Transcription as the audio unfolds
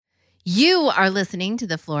You are listening to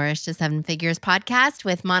the Flourish to Seven Figures podcast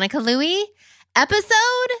with Monica Louie,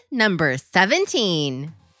 episode number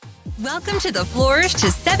 17. Welcome to the Flourish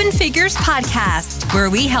to Seven Figures podcast, where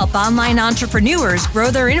we help online entrepreneurs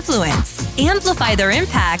grow their influence, amplify their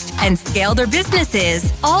impact, and scale their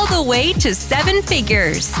businesses all the way to seven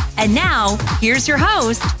figures. And now, here's your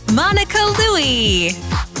host, Monica Louie.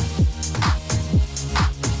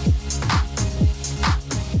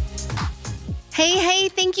 Hey,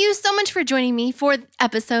 thank you so much for joining me for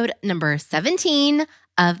episode number 17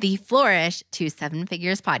 of the Flourish to Seven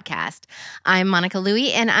Figures podcast. I'm Monica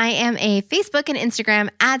Louie, and I am a Facebook and Instagram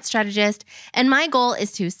ad strategist, and my goal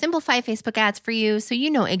is to simplify Facebook ads for you so you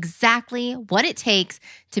know exactly what it takes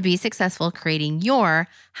to be successful creating your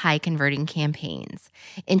high-converting campaigns.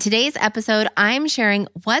 In today's episode, I'm sharing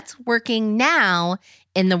what's working now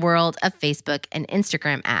in the world of Facebook and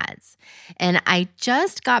Instagram ads. And I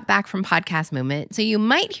just got back from Podcast Movement, so you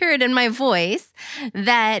might hear it in my voice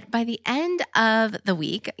that by the end of the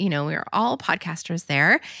week, we're all podcasters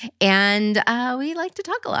there, and we like to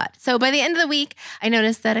talk a lot. So by the end of the week, I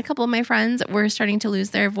noticed that a couple of my friends were starting to lose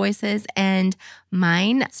their voices, and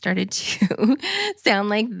mine started to sound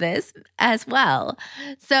like this as well.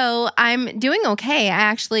 So I'm doing okay. I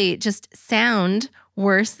actually just sound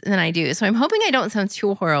worse than I do. So I'm hoping I don't sound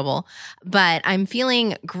too horrible, but I'm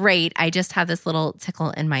feeling great. I just have this little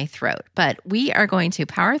tickle in my throat, but we are going to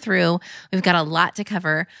power through. We've got a lot to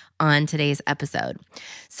cover on today's episode.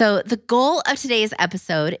 So the goal of today's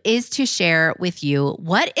episode is to share with you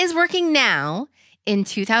what is working now in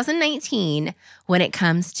 2019 when it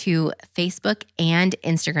comes to Facebook and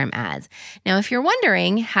Instagram ads. Now, if you're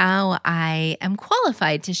wondering how I am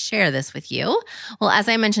qualified to share this with you, well, as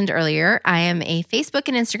I mentioned earlier, I am a Facebook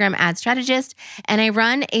and Instagram ad strategist, and I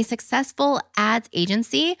run a successful ads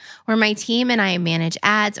agency where my team and I manage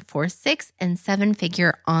ads for 6- and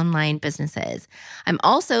 7-figure online businesses. I'm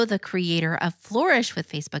also the creator of Flourish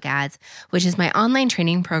with Facebook Ads, which is my online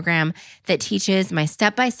training program that teaches my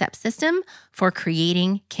step-by-step system for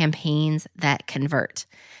creating campaigns that convert.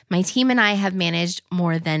 My team and I have managed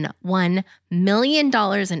more than $1 million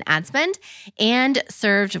in ad spend and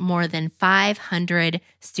served more than 500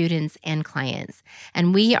 students and clients.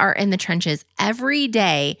 And we are in the trenches every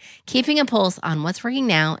day, keeping a pulse on what's working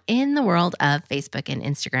now in the world of Facebook and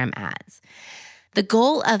Instagram ads. The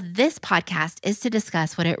goal of this podcast is to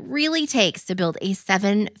discuss what it really takes to build a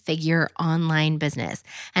 7-figure online business.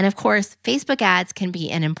 And of course, Facebook ads can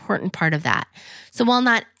be an important part of that. So while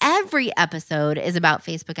not every episode is about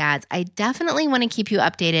Facebook ads, I definitely want to keep you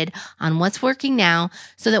updated on what's working now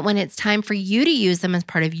so that when it's time for you to use them as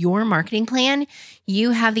part of your marketing plan,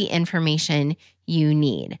 you have the information you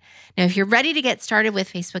need. Now, if you're ready to get started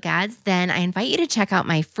with Facebook ads, then I invite you to check out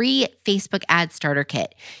my free Facebook ad starter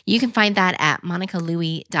kit. You can find that at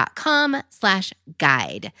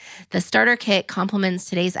monicalouie.com/guide. The starter kit complements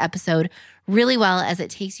today's episode really well as it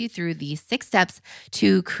takes you through the 6 steps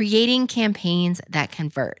to creating campaigns that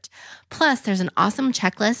convert. Plus, there's an awesome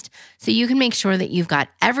checklist so you can make sure that you've got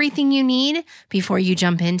everything you need before you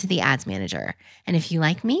jump into the ads manager. And if you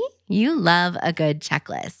like me, you love a good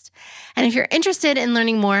checklist. And if you're interested in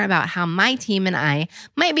learning more about how my team and I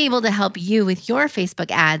might be able to help you with your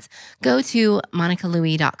Facebook ads, go to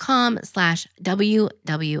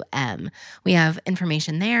monicalouie.com/WWM. We have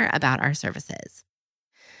information there about our services.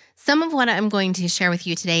 Some of what I'm going to share with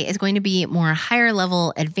you today is going to be more higher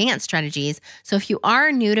level advanced strategies. So if you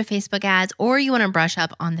are new to Facebook ads or you want to brush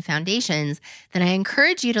up on the foundations, then I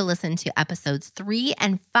encourage you to listen to episodes 3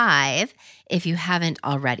 and 5 if you haven't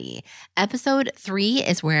already. Episode 3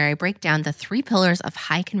 is where I break down the 3 pillars of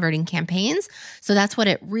high converting campaigns. So that's what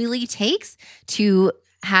it really takes to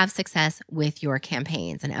have success with your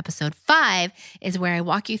campaigns. And episode 5 is where I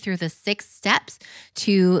walk you through the 6 steps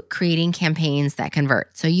to creating campaigns that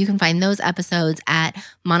convert. So you can find those episodes at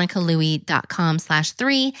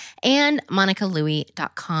monicalouie.com/3 and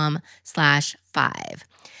monicalouie.com/5.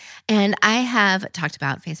 And I have talked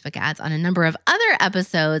about Facebook ads on a number of other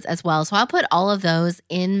episodes as well. So I'll put all of those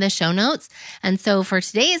in the show notes. And so for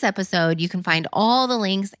today's episode, you can find all the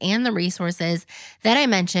links and the resources that I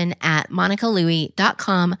mentioned at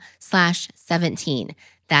monicalouie.com/17.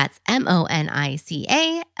 That's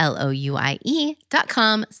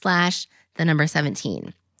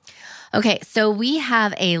MONICALOUIE.com/17. Okay, so we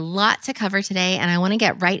have a lot to cover today, and I want to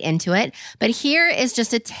get right into it. But here is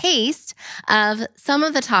just a taste of some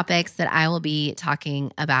of the topics that I will be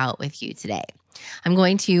talking about with you today. I'm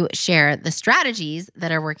going to share the strategies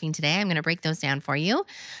that are working today. I'm going to break those down for you.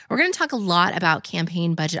 We're going to talk a lot about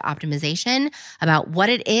campaign budget optimization, about what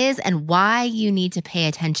it is and why you need to pay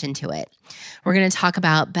attention to it. We're going to talk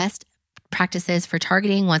about best practices for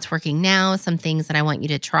targeting, what's working now, some things that I want you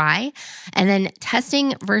to try, and then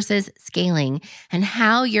testing versus scaling and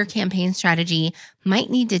how your campaign strategy might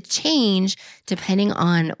need to change depending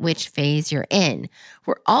on which phase you're in.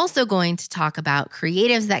 We're also going to talk about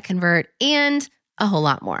creatives that convert and a whole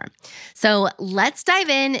lot more. So let's dive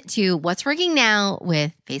in to what's working now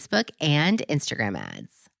with Facebook and Instagram ads.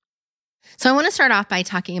 So I want to start off by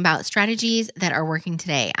talking about strategies that are working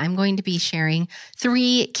today. I'm going to be sharing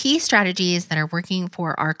 3 key strategies that are working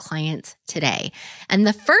for our clients today. And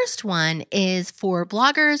the first one is for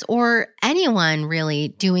bloggers or anyone really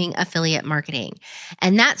doing affiliate marketing.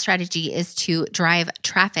 And that strategy is to drive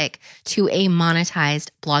traffic to a monetized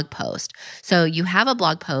blog post. So you have a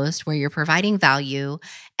blog post where you're providing value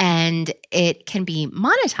and it can be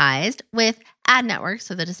monetized with ad networks,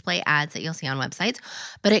 so the display ads that you'll see on websites,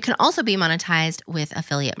 but it can also be monetized with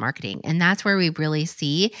affiliate marketing. And that's where we really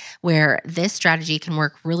see where this strategy can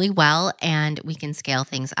work really well and we can scale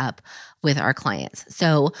things up with our clients.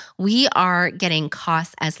 So we are getting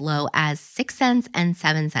costs as low as 6 cents and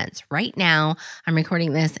 7 cents. Right now, I'm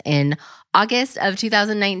recording this in August of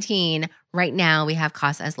 2019. Right now, we have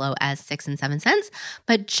costs as low as 6 and 7 cents,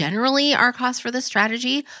 but generally our costs for this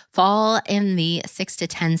strategy fall in the 6 to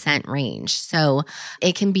 10 cent range. So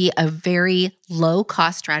it can be a very low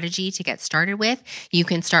cost strategy to get started with. You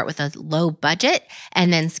can start with a low budget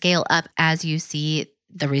and then scale up as you see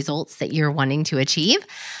the results that you're wanting to achieve.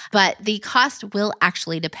 But the cost will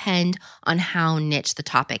actually depend on how niche the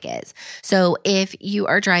topic is. So if you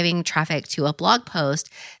are driving traffic to a blog post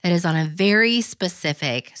that is on a very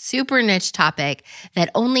specific, super niche topic that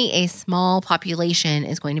only a small population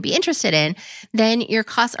is going to be interested in, then your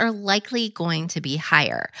costs are likely going to be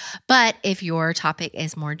higher. But if your topic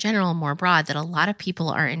is more general, more broad, that a lot of people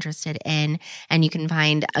are interested in, and you can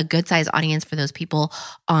find a good size audience for those people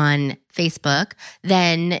on Facebook,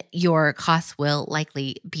 then your costs will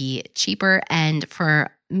likely be cheaper. And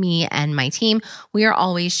for me and my team, we are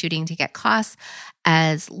always shooting to get costs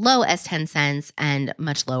as low as 10 cents and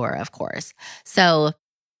much lower, of course. So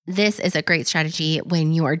this is a great strategy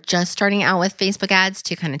when you are just starting out with Facebook ads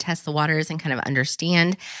to kind of test the waters and kind of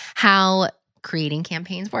understand how creating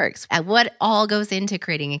campaigns works. What all goes into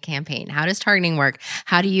creating a campaign? How does targeting work?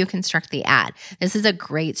 How do you construct the ad? This is a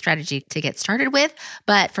great strategy to get started with,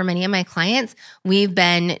 but for many of my clients, we've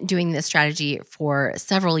been doing this strategy for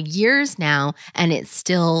several years now, and it's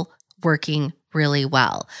still working really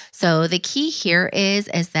well. So the key here is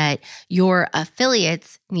that your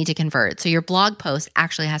affiliates need to convert. So your blog post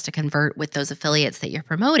actually has to convert with those affiliates that you're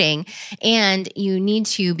promoting, and you need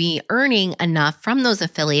to be earning enough from those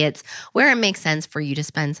affiliates where it makes sense for you to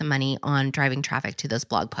spend some money on driving traffic to those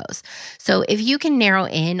blog posts. So if you can narrow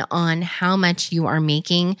in on how much you are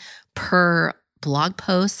making per blog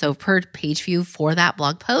post, so per page view for that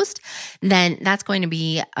blog post, then that's going to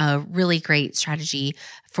be a really great strategy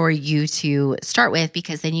for you to start with,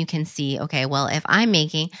 because then you can see, okay, well, if I'm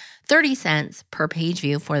making 30 cents per page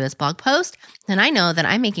view for this blog post, then I know that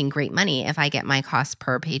I'm making great money if I get my cost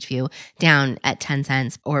per page view down at 10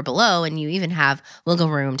 cents or below, and you even have wiggle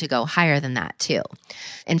room to go higher than that too.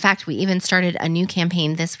 In fact, we even started a new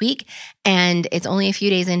campaign this week, and it's only a few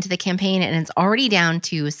days into the campaign and it's already down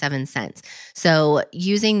to 7 cents. So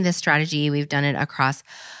using this strategy, we've done it across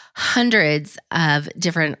hundreds of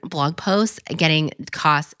different blog posts, getting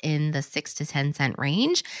costs in the 6 to 10 cent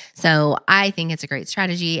range. So I think it's a great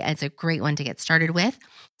strategy. It's a great one to get started with.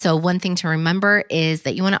 So one thing to remember is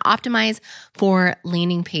that you want to optimize for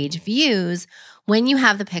landing page views when you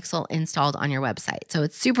have the pixel installed on your website. So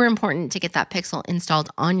it's super important to get that pixel installed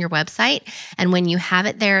on your website. And when you have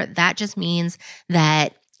it there, that just means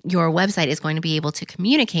that your website is going to be able to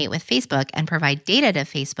communicate with Facebook and provide data to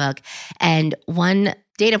Facebook. And one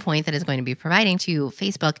data point that is going to be providing to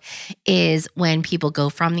Facebook is when people go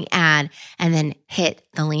from the ad and then hit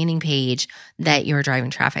the landing page that you're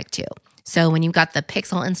driving traffic to. So when you've got the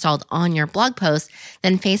pixel installed on your blog post,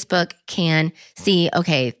 then Facebook can see,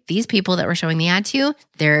 okay, these people that we're showing the ad to,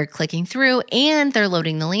 they're clicking through and they're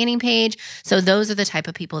loading the landing page. So those are the type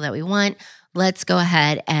of people that we want. Let's go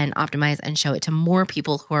ahead and optimize and show it to more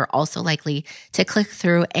people who are also likely to click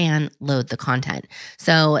through and load the content.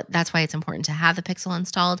 So that's why it's important to have the pixel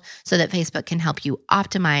installed so that Facebook can help you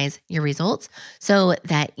optimize your results so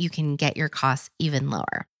that you can get your costs even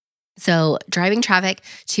lower. So driving traffic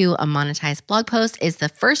to a monetized blog post is the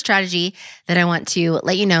first strategy that I want to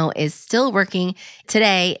let you know is still working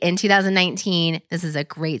today in 2019. This is a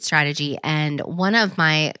great strategy. And one of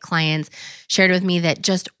my clients shared with me that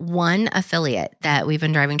just one affiliate that we've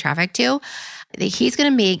been driving traffic to, that he's going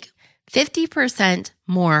to make 50%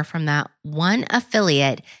 more from that one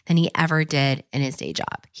affiliate than he ever did in his day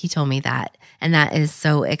job. He told me that, and that is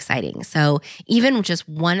so exciting. So even just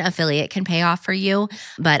one affiliate can pay off for you.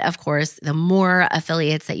 But of course, the more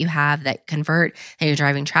affiliates that you have that convert, that you're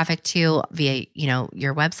driving traffic to via,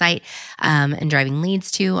 your website, and driving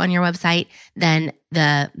leads to on your website, then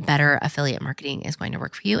the better affiliate marketing is going to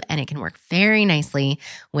work for you. And it can work very nicely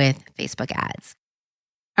with Facebook ads.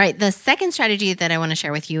 All right, the second strategy that I want to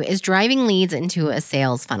share with you is driving leads into a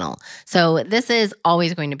sales funnel. So this is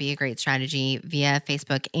always going to be a great strategy via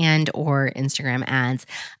Facebook and or Instagram ads.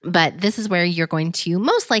 But this is where you're going to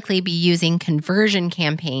most likely be using conversion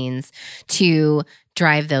campaigns to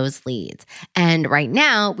drive those leads. And right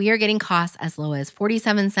now, we are getting costs as low as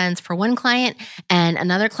 47 cents for one client, and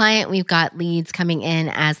another client, we've got leads coming in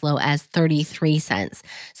as low as 33 cents.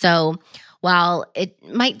 So while it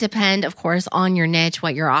might depend, of course, on your niche,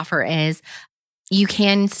 what your offer is, you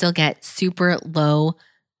can still get super low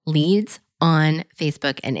leads on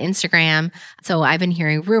Facebook and Instagram. So I've been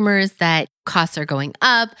hearing rumors that costs are going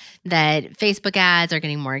up, that Facebook ads are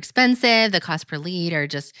getting more expensive, the cost per lead are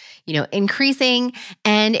just, increasing.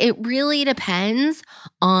 And it really depends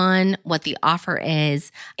on what the offer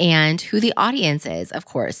is and who the audience is, of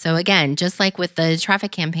course. So again, just like with the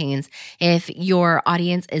traffic campaigns, if your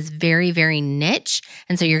audience is very, very niche,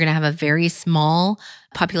 and so you're going to have a very small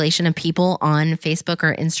population of people on Facebook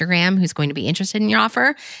or Instagram who's going to be interested in your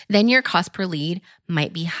offer, then your cost per lead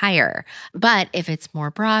might be higher. But if it's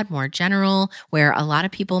more broad, more general, where a lot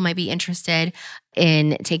of people might be interested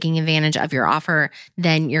in taking advantage of your offer,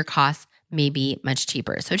 then your costs may be much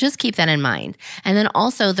cheaper. So just keep that in mind. And then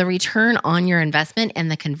also the return on your investment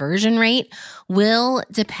and the conversion rate will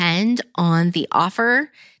depend on the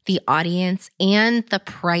offer, the audience, and the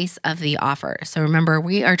price of the offer. So remember,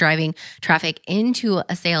 we are driving traffic into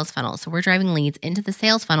a sales funnel. So we're driving leads into the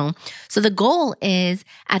sales funnel. So the goal is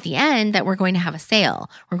at the end that we're going to have a sale.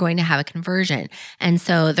 We're going to have a conversion. And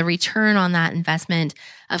so the return on that investment,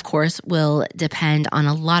 of course, will depend on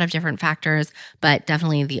a lot of different factors, but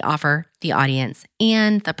definitely the offer, the audience,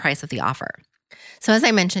 and the price of the offer. So as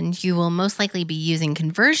I mentioned, you will most likely be using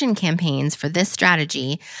conversion campaigns for this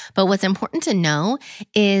strategy. But what's important to know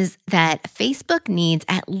is that Facebook needs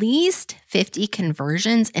at least 50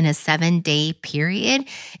 conversions in a 7-day period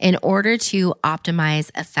in order to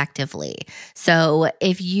optimize effectively. So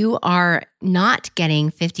if you are not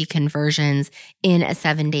getting 50 conversions in a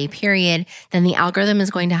 7-day period, then the algorithm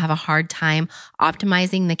is going to have a hard time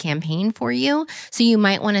optimizing the campaign for you. So you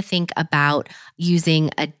might want to think about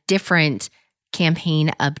using a different campaign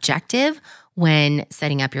objective when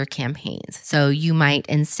setting up your campaigns. So you might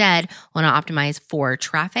instead want to optimize for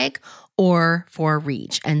traffic or for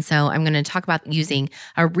reach. And so I'm going to talk about using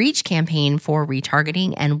a reach campaign for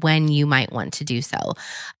retargeting and when you might want to do so.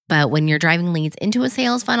 But when you're driving leads into a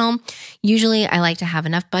sales funnel, usually I like to have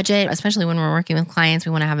enough budget, especially when we're working with clients,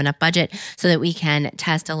 we want to have enough budget so that we can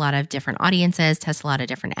test a lot of different audiences, test a lot of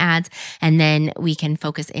different ads, and then we can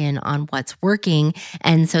focus in on what's working.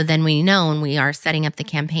 And so then we know when we are setting up the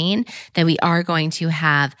campaign that we are going to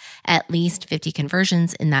have at least 50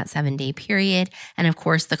 conversions in that 7-day period. And of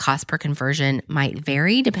course, the cost per conversion might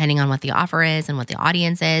vary depending on what the offer is and what the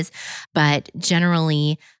audience is. But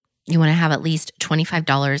generally, you want to have at least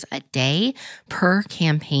 $25 a day per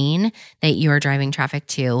campaign that you are driving traffic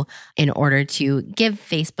to in order to give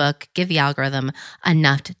Facebook, give the algorithm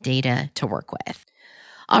enough data to work with.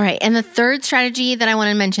 All right. And the third strategy that I want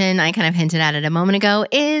to mention, I kind of hinted at it a moment ago,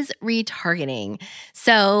 is retargeting.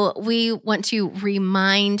 So we want to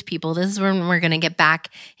remind people, this is when we're going to get back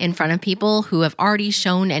in front of people who have already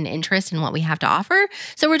shown an interest in what we have to offer.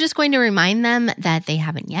 So we're just going to remind them that they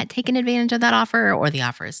haven't yet taken advantage of that offer or the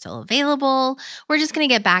offer is still available. We're just going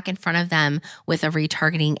to get back in front of them with a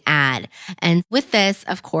retargeting ad. And with this,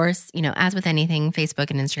 of course, as with anything Facebook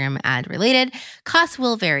and Instagram ad related, costs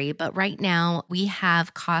will vary. But right now we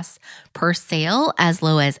have costs per sale as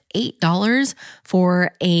low as $8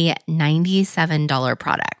 for a $97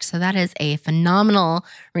 product. So that is a phenomenal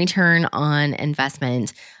return on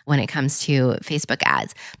investment when it comes to Facebook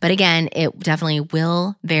ads. But again, it definitely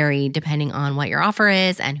will vary depending on what your offer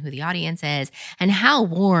is and who the audience is and how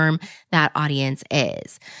warm that audience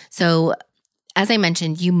is. So as I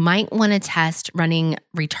mentioned, you might want to test running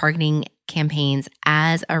retargeting campaigns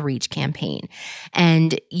as a reach campaign.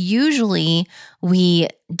 And usually we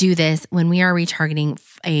do this when we are retargeting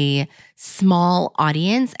a small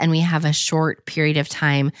audience and we have a short period of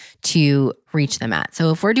time to reach them at.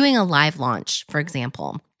 So if we're doing a live launch, for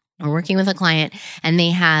example, we're working with a client and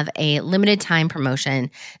they have a limited time promotion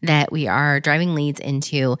that we are driving leads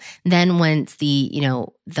into, then once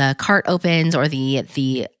the cart opens or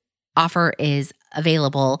the offer is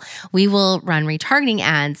available, we will run retargeting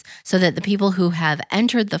ads so that the people who have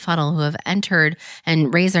entered the funnel, who have entered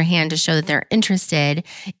and raised their hand to show that they're interested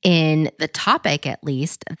in the topic, at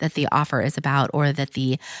least that the offer is about or that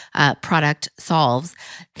the product solves,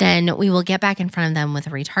 then we will get back in front of them with a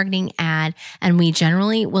retargeting ad. And we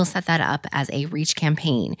generally will set that up as a reach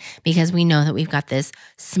campaign because we know that we've got this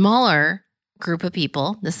smaller group of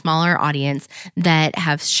people, the smaller audience that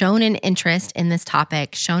have shown an interest in this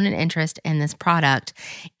topic, shown an interest in this product,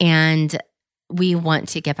 and we want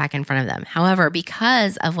to get back in front of them. However,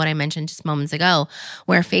 because of what I mentioned just moments ago,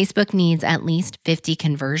 where Facebook needs at least 50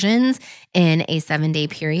 conversions in a 7-day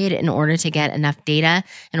period in order to get enough data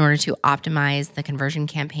in order to optimize the conversion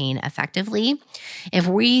campaign effectively, if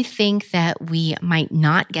we think that we might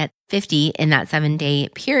not get 50 in that 7-day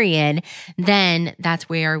period, then that's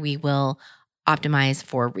where we will optimize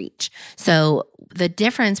for reach. So the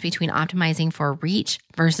difference between optimizing for reach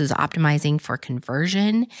versus optimizing for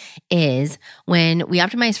conversion is when we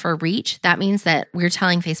optimize for reach, that means that we're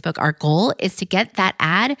telling Facebook our goal is to get that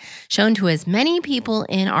ad shown to as many people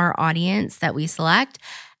in our audience that we select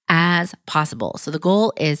as possible. So the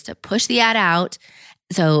goal is to push the ad out.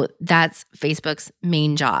 So that's Facebook's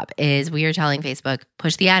main job is we are telling Facebook,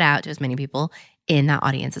 push the ad out to as many people in that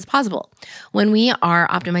audience as possible. When we are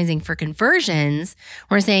optimizing for conversions,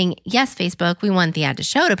 we're saying, yes, Facebook, we want the ad to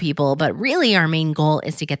show to people, but really our main goal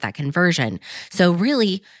is to get that conversion. So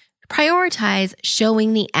really prioritize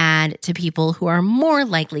showing the ad to people who are more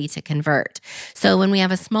likely to convert. So when we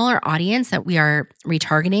have a smaller audience that we are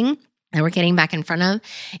retargeting, that we're getting back in front of,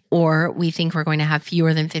 or we think we're going to have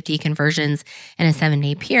fewer than 50 conversions in a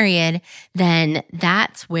 7-day period, then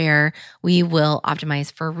that's where we will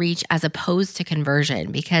optimize for reach as opposed to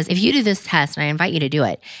conversion. Because if you do this test, and I invite you to do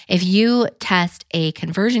it, if you test a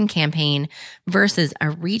conversion campaign versus a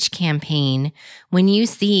reach campaign, when you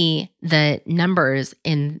see the numbers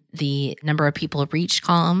in the number of people reached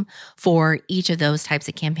column for each of those types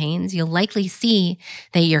of campaigns, you'll likely see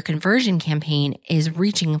that your conversion campaign is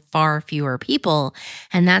reaching far fewer people.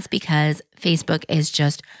 And that's because Facebook is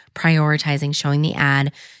just prioritizing showing the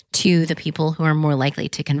ad to the people who are more likely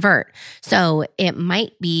to convert. So it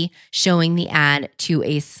might be showing the ad to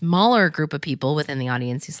a smaller group of people within the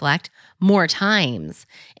audience you select more times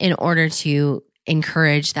in order to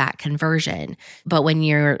encourage that conversion. But when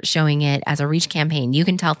you're showing it as a reach campaign, you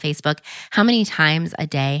can tell Facebook how many times a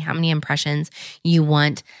day, how many impressions you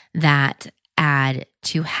want that ad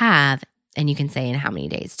to have, and you can say in how many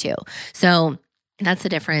days too. So that's the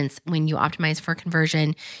difference. When you optimize for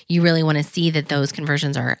conversion, you really want to see that those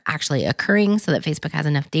conversions are actually occurring so that Facebook has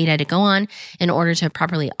enough data to go on in order to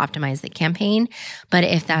properly optimize the campaign. But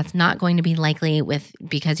if that's not going to be likely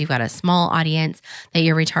because you've got a small audience that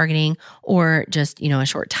you're retargeting or just, a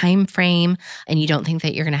short time frame and you don't think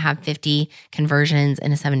that you're going to have 50 conversions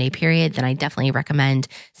in a 7-day period, then I definitely recommend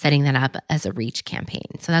setting that up as a reach campaign.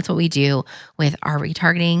 So that's what we do with our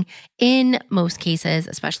retargeting in most cases,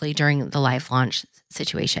 especially during the live launch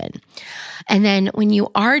situation. And then when you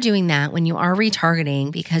are doing that, when you are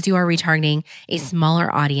retargeting, because you are retargeting a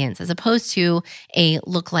smaller audience as opposed to a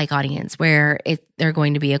lookalike audience where they're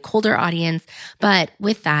going to be a colder audience. But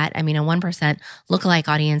with that, a 1% lookalike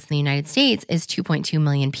audience in the United States is 2.2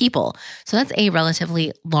 million people. So that's a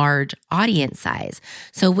relatively large audience size.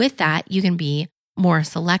 So with that, you can be more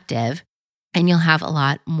selective and you'll have a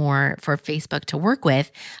lot more for Facebook to work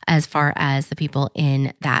with as far as the people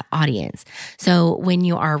in that audience. So when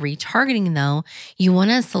you are retargeting though, you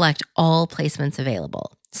want to select all placements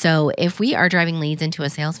available. So if we are driving leads into a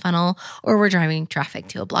sales funnel or we're driving traffic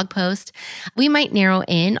to a blog post, we might narrow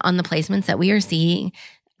in on the placements that we are seeing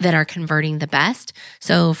that are converting the best.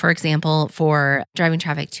 So for example, for driving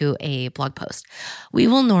traffic to a blog post, we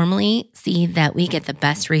will normally see that we get the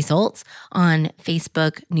best results on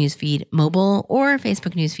Facebook Newsfeed mobile or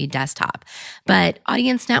Facebook Newsfeed desktop. But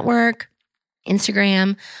Audience Network,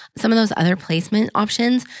 Instagram, some of those other placement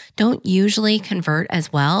options don't usually convert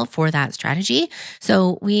as well for that strategy.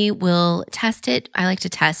 So we will test it. I like to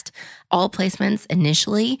test all placements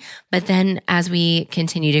initially, but then as we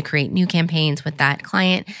continue to create new campaigns with that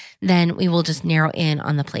client, then we will just narrow in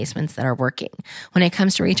on the placements that are working. When it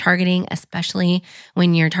comes to retargeting, especially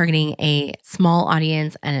when you're targeting a small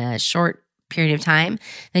audience and a short period of time,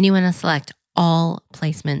 then you want to select all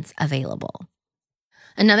placements available.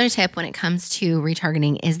 Another tip when it comes to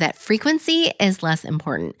retargeting is that frequency is less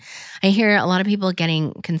important. I hear a lot of people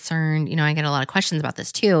getting concerned, I get a lot of questions about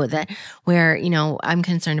this too, that where, I'm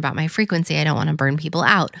concerned about my frequency. I don't want to burn people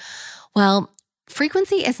out. Well,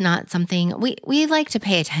 Frequency is not something we like to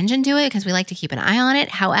pay attention to it because we like to keep an eye on it.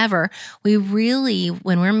 However, we really,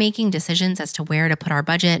 when we're making decisions as to where to put our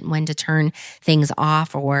budget, when to turn things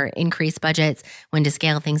off or increase budgets, when to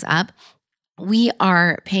scale things up, we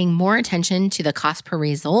are paying more attention to the cost per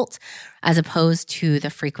result as opposed to the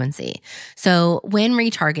frequency. So when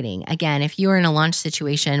retargeting, again, if you're in a launch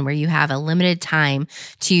situation where you have a limited time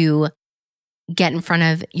to get in front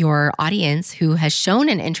of your audience who has shown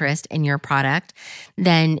an interest in your product,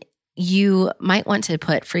 then you might want to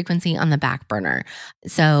put frequency on the back burner.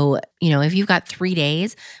 So, if you've got 3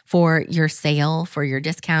 days for your sale, for your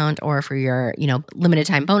discount, or for your, limited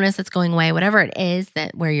time bonus that's going away, whatever it is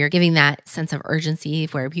that where you're giving that sense of urgency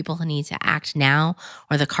where people need to act now,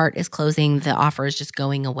 or the cart is closing, the offer is just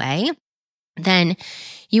going away, then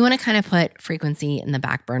you want to kind of put frequency in the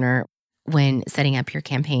back burner when setting up your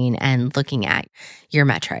campaign and looking at your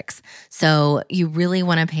metrics. So you really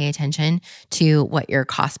want to pay attention to what your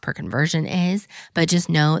cost per conversion is, but just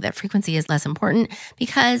know that frequency is less important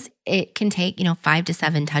because it can take, 5 to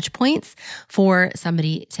 7 touch points for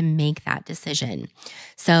somebody to make that decision.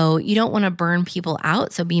 So you don't want to burn people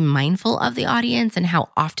out. So be mindful of the audience and how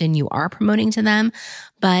often you are promoting to them,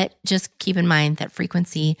 but just keep in mind that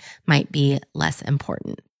frequency might be less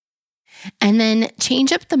important. And then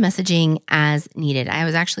change up the messaging as needed. I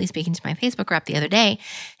was actually speaking to my Facebook rep the other day,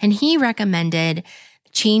 and he recommended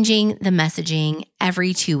changing the messaging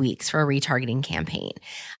every 2 weeks for a retargeting campaign.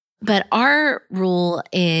 But our rule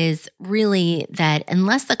is really that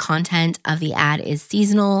unless the content of the ad is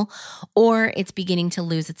seasonal or it's beginning to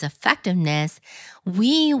lose its effectiveness,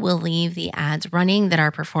 we will leave the ads running that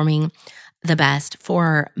are performing the best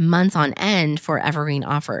for months on end for evergreen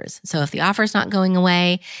offers. So if the offer is not going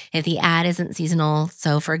away, if the ad isn't seasonal,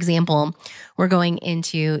 so for example, we're going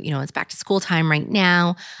into, it's back to school time right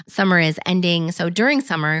now, summer is ending. So during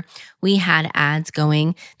summer, we had ads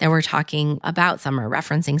going that were talking about summer,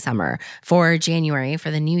 referencing summer. For January, for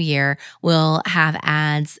the new year, we'll have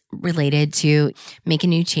ads related to make a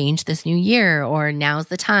new change this new year, or now's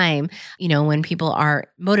the time, when people are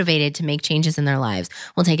motivated to make changes in their lives.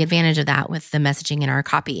 We'll take advantage of that with the messaging in our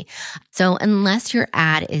copy. So unless your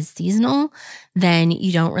ad is seasonal, then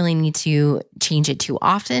you don't really need to change it too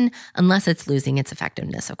often unless it's losing its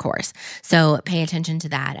effectiveness, of course. So pay attention to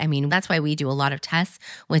that. I mean, that's why we do a lot of tests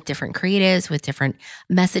with different creatives, with different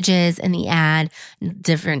messages in the ad,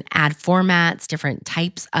 different ad formats, different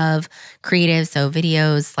types of creatives. So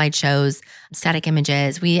videos, slideshows, static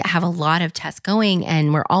images. We have a lot of tests going,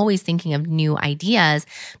 and we're always thinking of new ideas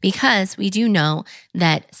because we do know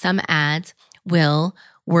that some ads will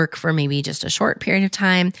work for maybe just a short period of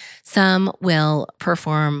time. Some will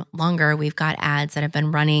perform longer. We've got ads that have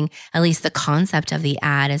been running, at least the concept of the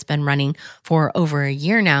ad has been running for over a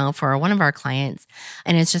year now for one of our clients.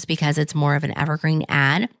 And it's just because it's more of an evergreen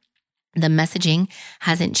ad. The messaging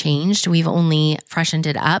hasn't changed. We've only freshened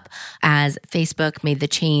it up as Facebook made the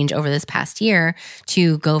change over this past year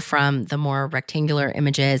to go from the more rectangular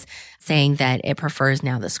images, saying that it prefers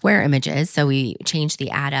now the square images. So we changed the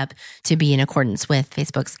ad up to be in accordance with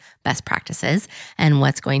Facebook's best practices and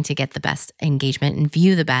what's going to get the best engagement and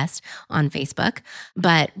view the best on Facebook.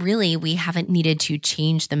 But really, we haven't needed to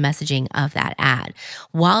change the messaging of that ad.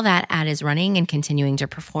 While that ad is running and continuing to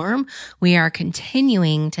perform, we are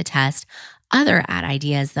continuing to test other ad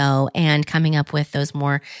ideas though, and coming up with those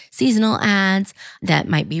more seasonal ads that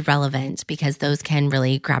might be relevant because those can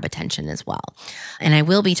really grab attention as well. And I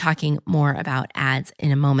will be talking more about ads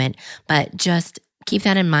in a moment, but just keep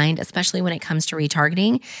that in mind, especially when it comes to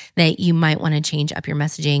retargeting, that you might want to change up your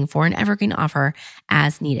messaging for an evergreen offer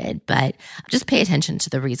as needed. But just pay attention to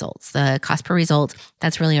the results, the cost per result.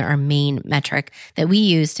 That's really our main metric that we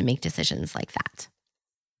use to make decisions like that.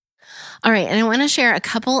 All right, and I want to share a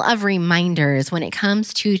couple of reminders when it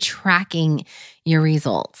comes to tracking your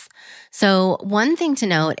results. So one thing to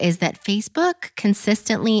note is that Facebook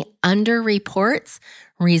consistently underreports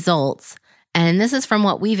results, and this is from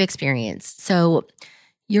what we've experienced. So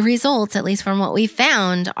your results, at least from what we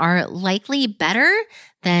found, are likely better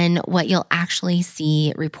than what you'll actually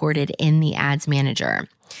see reported in the ads manager.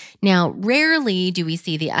 Now, rarely do we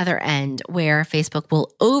see the other end where Facebook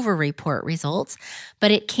will over-report results, but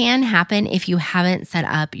it can happen if you haven't set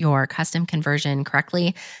up your custom conversion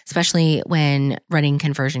correctly, especially when running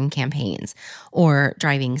conversion campaigns or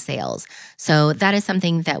driving sales. So that is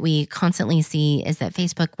something that we constantly see, is that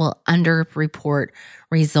Facebook will under-report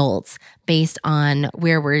results based on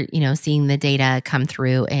where we're, seeing the data come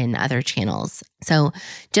through in other channels. So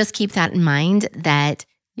just keep that in mind, that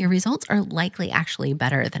your results are likely actually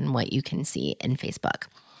better than what you can see in Facebook.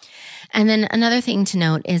 And then another thing to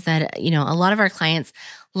note is that, a lot of our clients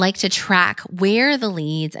like to track where the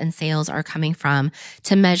leads and sales are coming from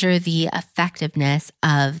to measure the effectiveness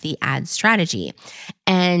of the ad strategy.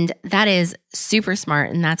 And that is super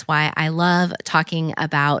smart. And that's why I love talking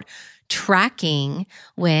about tracking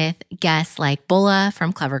with guests like Bola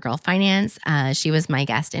from Clever Girl Finance. She was my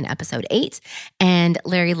guest in episode 8. And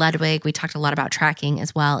Larry Ludwig, we talked a lot about tracking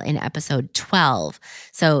as well in episode 12.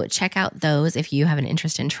 So check out those if you have an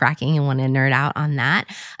interest in tracking and want to nerd out on that.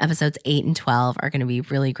 Episodes 8 and 12 are going to be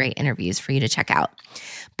really great interviews for you to check out.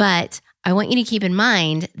 But I want you to keep in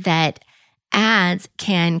mind that ads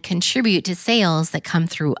can contribute to sales that come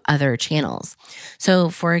through other channels. So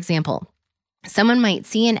for example, someone might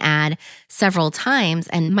see an ad several times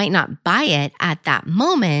and might not buy it at that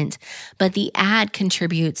moment, but the ad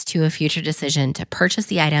contributes to a future decision to purchase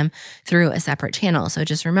the item through a separate channel. So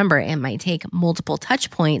just remember, it might take multiple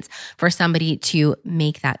touch points for somebody to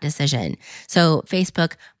make that decision. So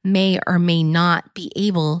Facebook may or may not be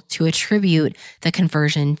able to attribute the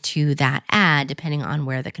conversion to that ad, depending on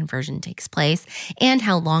where the conversion takes place and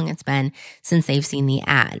how long it's been since they've seen the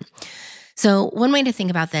ad. So one way to think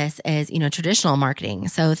about this is, traditional marketing.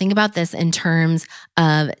 So think about this in terms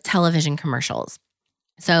of television commercials.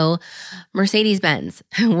 So Mercedes-Benz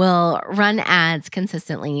will run ads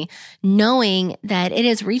consistently, knowing that it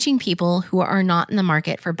is reaching people who are not in the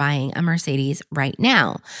market for buying a Mercedes right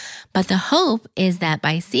now. But the hope is that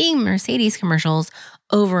by seeing Mercedes commercials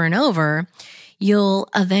over and over, you'll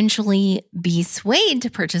eventually be swayed to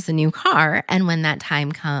purchase a new car. And when that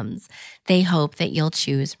time comes, they hope that you'll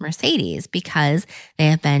choose Mercedes because they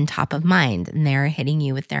have been top of mind and they're hitting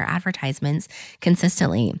you with their advertisements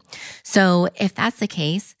consistently. So if that's the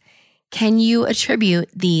case, can you attribute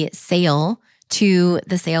the sale to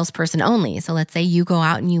the salesperson only? So let's say you go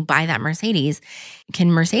out and you buy that Mercedes.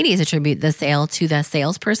 Can Mercedes attribute the sale to the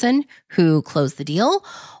salesperson who closed the deal,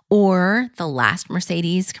 or the last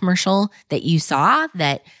Mercedes commercial that you saw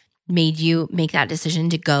that made you make that decision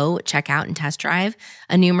to go check out and test drive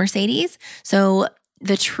a new Mercedes? So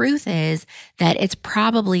the truth is that it's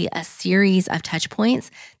probably a series of touch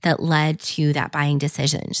points that led to that buying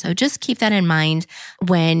decision. So just keep that in mind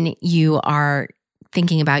when you are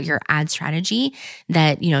thinking about your ad strategy,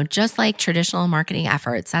 that, just like traditional marketing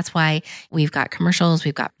efforts, that's why we've got commercials,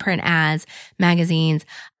 we've got print ads, magazines.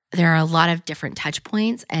 There are a lot of different touch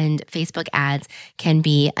points, and Facebook ads can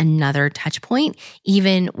be another touch point,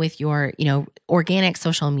 even with your, organic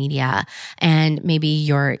social media and maybe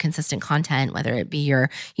your consistent content, whether it be your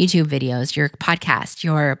YouTube videos, your podcast,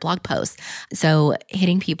 your blog posts. So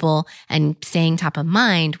hitting people and staying top of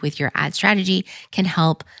mind with your ad strategy can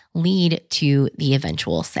help lead to the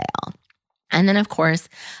eventual sale. And then, of course,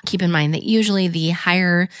 keep in mind that usually the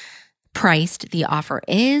higher priced the offer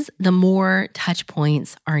is, the more touch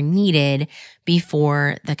points are needed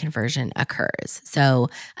before the conversion occurs. So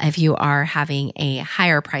if you are having a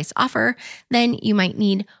higher priced offer, then you might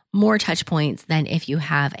need more touch points than if you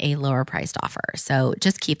have a lower priced offer. So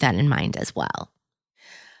just keep that in mind as well.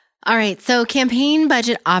 All right, so campaign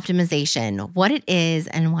budget optimization, what it is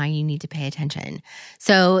and why you need to pay attention.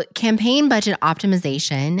 So campaign budget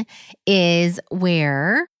optimization is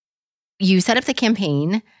where you set up the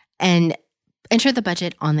campaign and enter the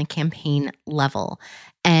budget on the campaign level.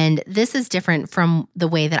 And this is different from the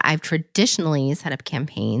way that I've traditionally set up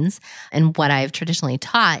campaigns and what I've traditionally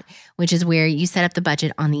taught, which is where you set up the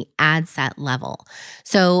budget on the ad set level.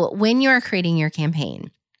 So when you're creating your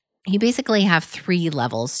campaign, you basically have 3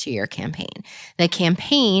 levels to your campaign. The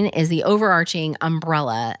campaign is the overarching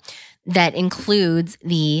umbrella that includes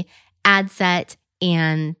the ad set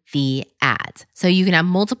and the ads. So you can have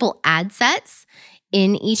multiple ad sets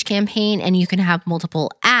in each campaign, and you can have multiple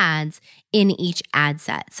ads in each ad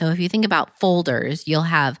set. So if you think about folders, you'll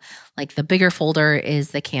have like the bigger folder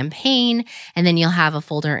is the campaign, and then you'll have a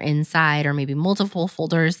folder inside or maybe multiple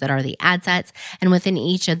folders that are the ad sets. And within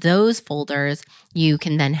each of those folders, you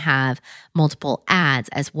can then have multiple ads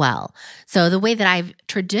as well. So the way that I've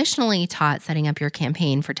traditionally taught setting up your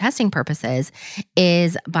campaign for testing purposes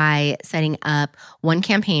is by setting up one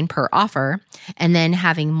campaign per offer and then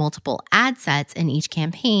having multiple ad sets in each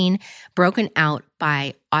campaign broken out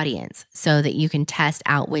by audience so that you can test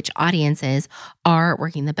out which audiences are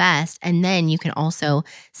working the best. And then you can also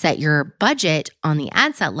set your budget on the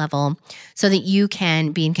ad set level so that you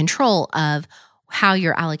can be in control of how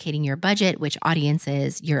you're allocating your budget, which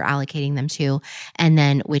audiences you're allocating them to, and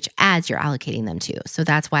then which ads you're allocating them to. So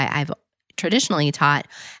that's why I've traditionally taught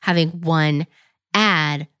having one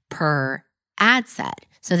ad per ad set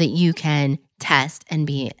so that you can test and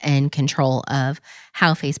be in control of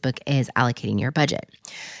how Facebook is allocating your budget.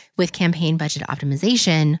 With campaign budget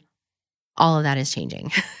optimization, all of that is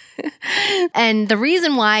changing. And the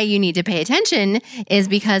reason why you need to pay attention is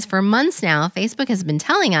because for months now, Facebook has been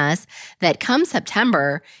telling us that come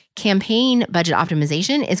September, campaign budget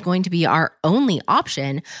optimization is going to be our only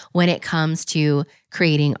option when it comes to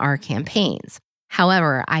creating our campaigns.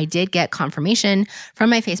 However, I did get confirmation from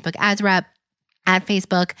my Facebook ads rep at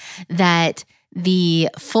Facebook that the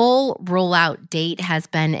full rollout date has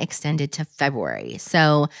been extended to February.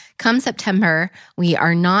 So come September, we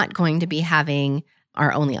are not going to be having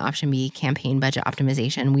our only option be campaign budget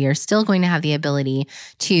optimization. We are still going to have the ability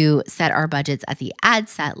to set our budgets at the ad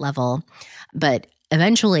set level, but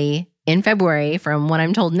eventually in February, from what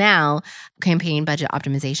I'm told now, campaign budget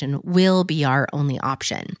optimization will be our only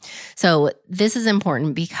option. So this is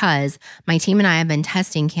important because my team and I have been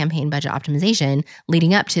testing campaign budget optimization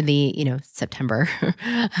leading up to the, September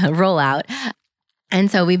rollout. And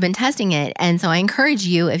so we've been testing it. And so I encourage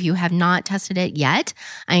you, if you have not tested it yet,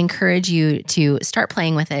 I encourage you to start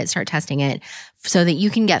playing with it, start testing it so that you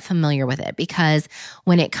can get familiar with it. Because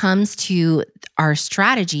when it comes to our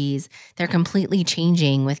strategies, they're completely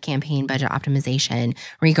changing with campaign budget optimization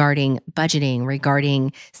regarding budgeting,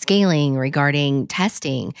 regarding scaling, regarding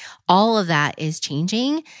testing. All of that is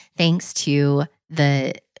changing thanks to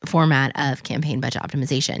the format of campaign budget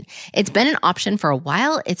optimization. It's been an option for a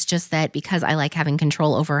while. It's just that because I like having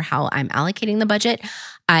control over how I'm allocating the budget,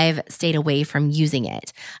 I've stayed away from using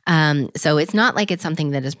it. So it's not like it's something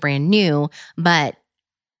that is brand new, but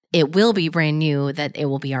it will be brand new that it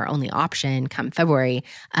will be our only option come February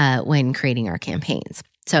when creating our campaigns.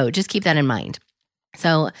 So just keep that in mind.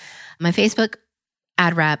 So my Facebook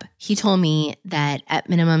ad rep, he told me that at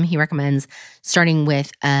minimum, he recommends starting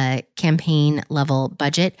with a campaign level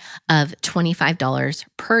budget of $25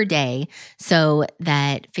 per day so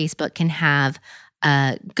that Facebook can have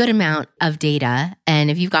a good amount of data. And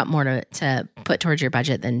if you've got more to put towards your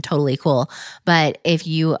budget, then totally cool. But if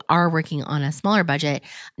you are working on a smaller budget,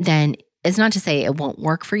 then it's not to say it won't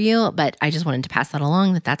work for you, but I just wanted to pass that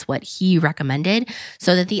along that that's what he recommended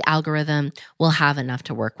so that the algorithm will have enough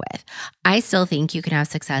to work with. I still think you can have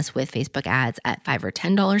success with Facebook ads at $5 or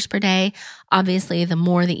 $10 per day. Obviously, the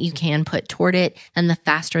more that you can put toward it, then the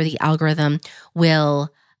faster the algorithm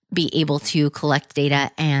will be able to collect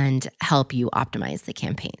data and help you optimize the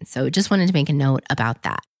campaign. So just wanted to make a note about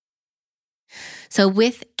that. So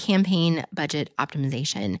with campaign budget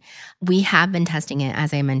optimization, we have been testing it,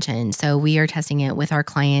 as I mentioned. So we are testing it with our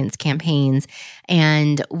clients' campaigns.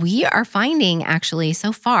 And we are finding actually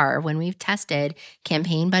so far when we've tested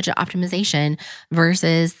campaign budget optimization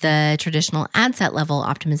versus the traditional ad set level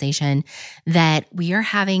optimization, that we are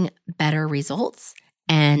having better results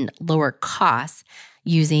and lower costs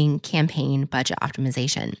using campaign budget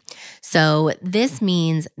optimization. So this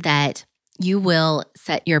means that you will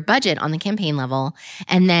set your budget on the campaign level,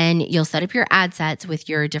 and then you'll set up your ad sets with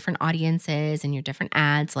your different audiences and your different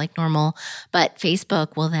ads like normal. But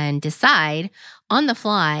Facebook will then decide on the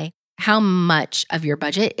fly how much of your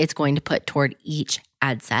budget it's going to put toward each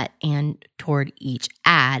ad set and toward each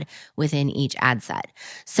ad within each ad set.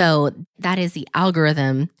 So that is the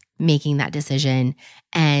algorithm making that decision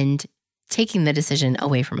and taking the decision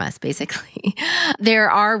away from us, basically. There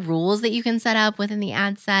are rules that you can set up within the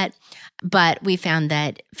ad set, but we found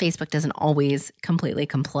that Facebook doesn't always completely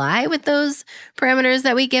comply with those parameters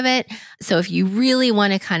that we give it. So if you really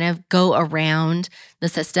want to kind of go around the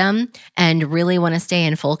system and really want to stay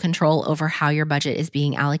in full control over how your budget is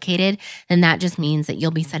being allocated, then that just means that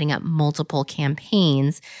you'll be setting up multiple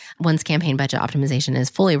campaigns. Once campaign budget optimization is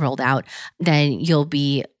fully rolled out, then you'll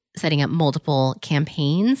be setting up multiple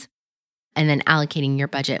campaigns and then allocating your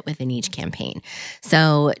budget within each campaign.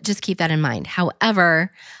 So just keep that in mind. However,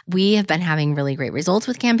 we have been having really great results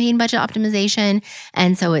with campaign budget optimization.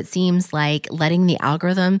 And so it seems like letting the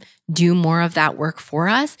algorithm do more of that work for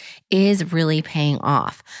us is really paying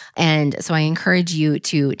off. And so I encourage you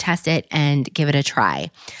to test it and give it a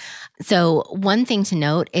try. So one thing to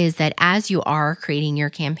note is that as you are creating your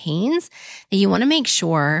campaigns, that you want to make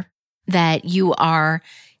sure that you are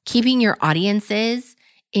keeping your audiences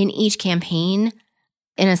in each campaign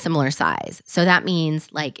in a similar size. So that means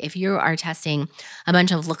like if you are testing a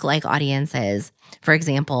bunch of lookalike audiences, for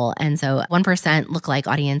example, and so 1% lookalike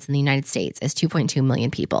audience in the United States is 2.2 million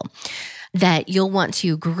people, that you'll want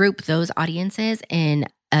to group those audiences in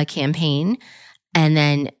a campaign. And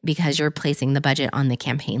then because you're placing the budget on the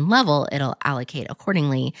campaign level, it'll allocate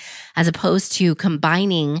accordingly, as opposed to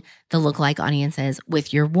combining the lookalike audiences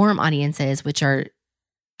with your warm audiences, which are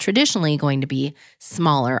traditionally going to be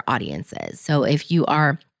smaller audiences. So if you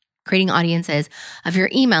are creating audiences of your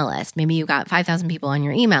email list. Maybe you got 5,000 people on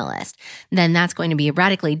your email list. Then that's going to be a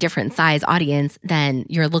radically different size audience than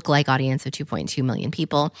your lookalike audience of 2.2 million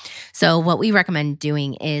people. So what we recommend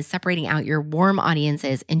doing is separating out your warm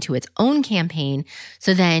audiences into its own campaign.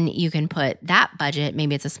 So then you can put that budget,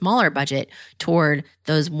 maybe it's a smaller budget, toward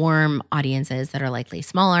those warm audiences that are likely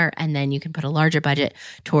smaller. And then you can put a larger budget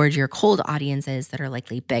towards your cold audiences that are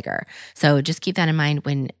likely bigger. So just keep that in mind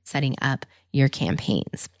when setting up your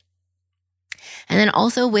campaigns. And then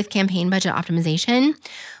also with campaign budget optimization,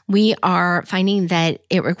 we are finding that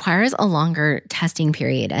it requires a longer testing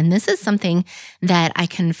period. And this is something that I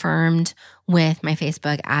confirmed with my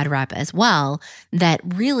Facebook ad rep as well, that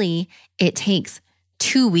really it takes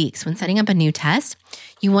 2 weeks. When setting up a new test,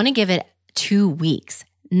 you want to give it 2 weeks.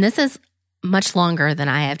 And this is much longer than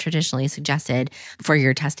I have traditionally suggested for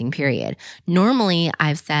your testing period. Normally,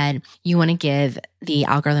 I've said you want to give the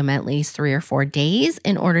algorithm at least 3 or 4 days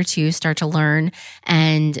in order to start to learn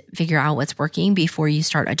and figure out what's working before you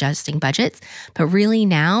start adjusting budgets. But really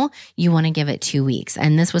now you want to give it 2 weeks.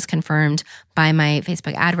 And this was confirmed by my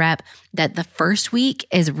Facebook ad rep that the first week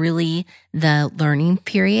is really the learning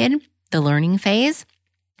period, the learning phase.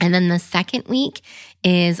 And then the second week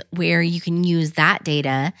is where you can use that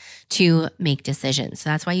data to make decisions. So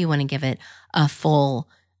that's why you want to give it a full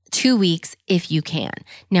 2 weeks if you can.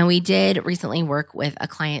 Now, we did recently work with a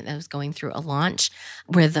client that was going through a launch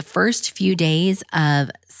where the first few days of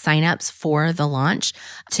signups for the launch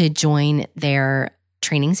to join their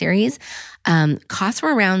training series costs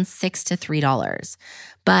were around $6 to $3.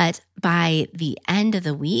 But by the end of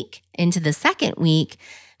the week, into the second week,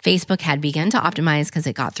 Facebook had begun to optimize because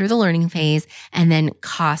it got through the learning phase, and then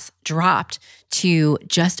costs dropped to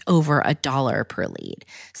just over $1 per lead.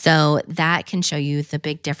 So that can show you the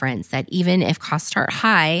big difference, that even if costs start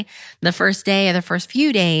high the first day or the first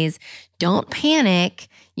few days, don't panic.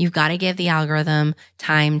 You've got to give the algorithm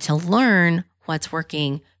time to learn what's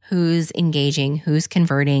working, who's engaging, who's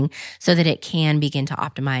converting, so that it can begin to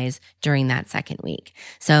optimize during that second week.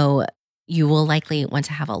 So you will likely want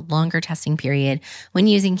to have a longer testing period when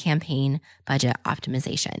using campaign budget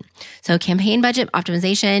optimization. So campaign budget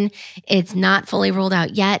optimization, it's not fully rolled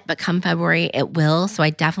out yet, but come February, it will. So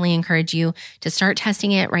I definitely encourage you to start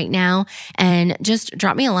testing it right now and just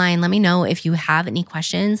drop me a line. Let me know if you have any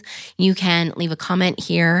questions. You can leave a comment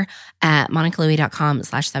here at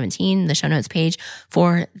monicalouie.com/17, the show notes page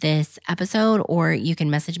for this episode, or you can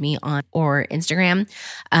message me on or Instagram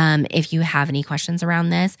if you have any questions around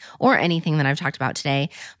this or anything that I've talked about today.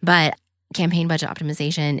 But campaign budget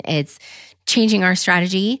optimization, it's changing our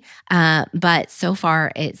strategy, but so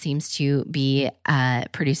far it seems to be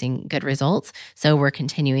producing good results. So we're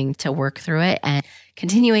continuing to work through it and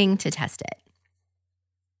continuing to test it.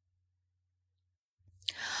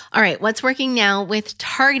 All right, what's working now with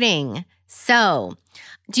targeting? So,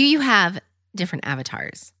 do you have different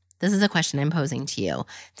avatars? This is a question I'm posing to you.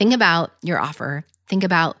 Think about your offer. Think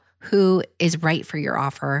about who is right for your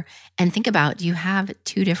offer, and think about, do you have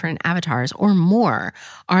 2 different avatars or more?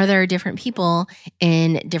 Are there different people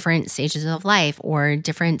in different stages of life or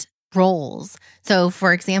different roles? So,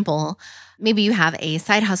 for example, maybe you have a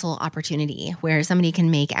side hustle opportunity where somebody can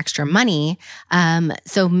make extra money.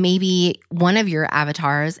 So maybe one of your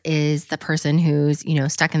avatars is the person who's,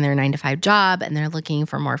 stuck in their 9-to-5 job and they're looking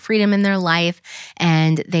for more freedom in their life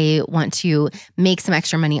and they want to make some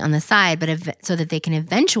extra money on the side, but so that they can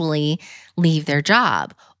eventually leave their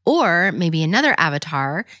job. Or maybe another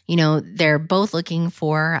avatar, they're both looking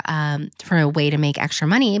for a way to make extra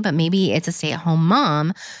money, but maybe it's a stay-at-home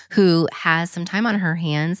mom who has some time on her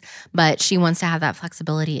hands, but she wants to have that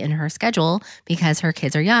flexibility in her schedule because her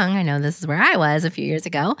kids are young. I know this is where I was a few years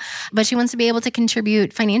ago, but she wants to be able to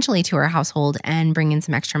contribute financially to her household and bring in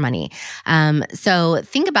some extra money. So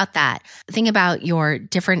think about that. Think about your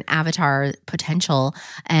different avatar potential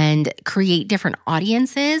and create different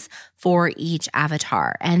audiences for each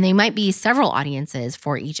avatar. And they might be several audiences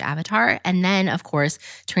for each avatar. And then, of course,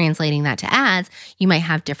 translating that to ads, you might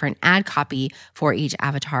have different ad copy for each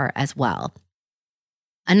avatar as well.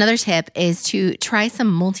 Another tip is to try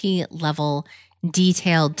some multi-level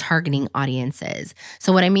detailed targeting audiences.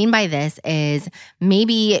 So what I mean by this is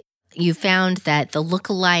maybe you found that the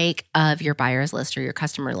lookalike of your buyer's list or your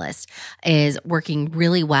customer list is working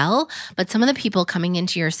really well, but some of the people coming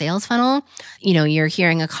into your sales funnel, you're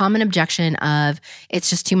hearing a common objection of, it's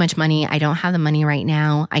just too much money. I don't have the money right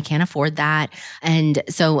now. I can't afford that. And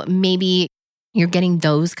so maybe you're getting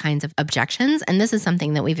those kinds of objections. And this is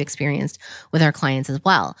something that we've experienced with our clients as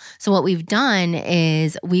well. So what we've done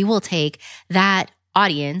is we will take that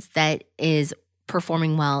audience that is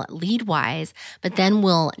performing well lead-wise, but then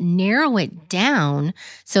we'll narrow it down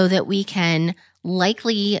so that we can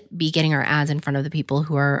likely be getting our ads in front of the people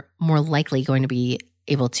who are more likely going to be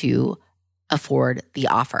able to afford the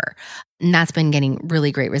offer. And that's been getting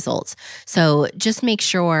really great results. So just make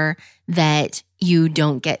sure that you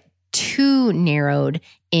don't get too narrowed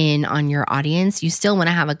in on your audience. You still want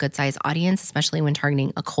to have a good size audience, especially when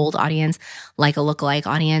targeting a cold audience, like a lookalike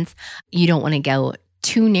audience. You don't want to go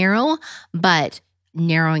too narrow, but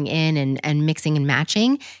narrowing in and mixing and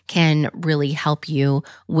matching can really help you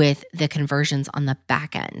with the conversions on the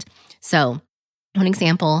back end. So one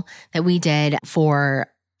example that we did for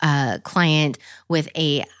a client with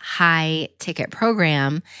a high ticket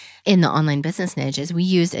program in the online business niche is we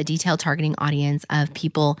used a detailed targeting audience of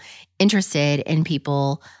people interested in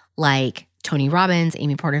people like Tony Robbins,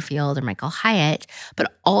 Amy Porterfield, or Michael Hyatt,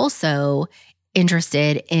 but also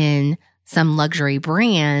interested in some luxury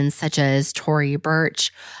brands such as Tory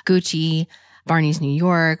Burch, Gucci, Barney's New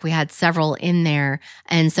York. We had several in there.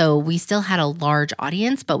 And so we still had a large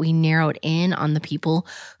audience, but we narrowed in on the people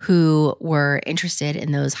who were interested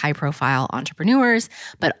in those high profile entrepreneurs,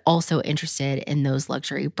 but also interested in those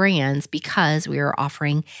luxury brands because we were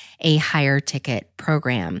offering a higher ticket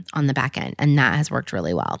program on the back end. And that has worked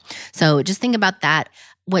really well. So just think about that.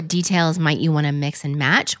 What details might you want to mix and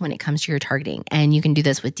match when it comes to your targeting? And you can do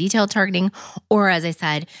this with detailed targeting, or as I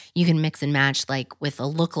said, you can mix and match like with a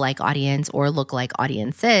lookalike audience or lookalike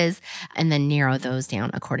audiences, and then narrow those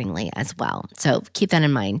down accordingly as well. So keep that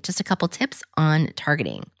in mind. Just a couple tips on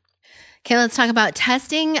targeting. Okay, let's talk about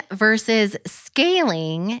testing versus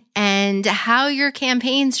scaling and how your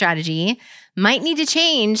campaign strategy might need to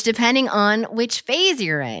change depending on which phase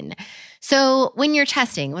you're in. So when you're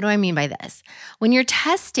testing, what do I mean by this? When you're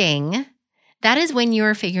testing, that is when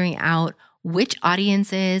you're figuring out which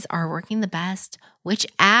audiences are working the best, which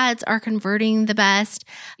ads are converting the best.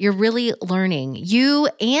 You're really learning. You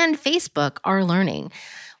and Facebook are learning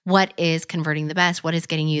what is converting the best, what is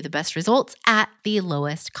getting you the best results at the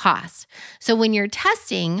lowest cost. So when you're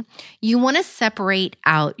testing, you want to separate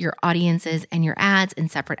out your audiences and your ads in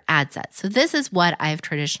separate ad sets. So this is what I've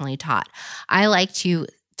traditionally taught. I like to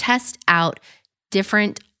test out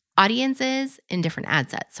different audiences in different ad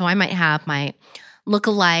sets. So I might have my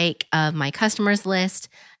lookalike of my customers list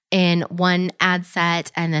in one ad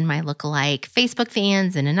set, and then my lookalike Facebook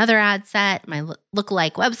fans in another ad set, my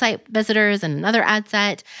lookalike website visitors in another ad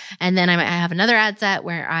set, and then I might have another ad set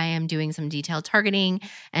where I am doing some detailed targeting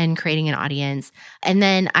and creating an audience, and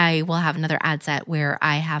then I will have another ad set where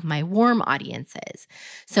I have my warm audiences.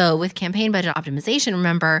 So with campaign budget optimization,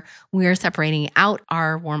 remember, we're separating out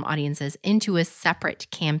our warm audiences into a separate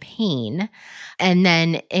campaign, and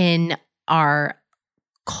then in our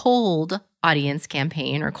cold audience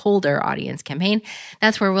campaign or colder audience campaign,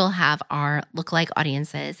 that's where we'll have our lookalike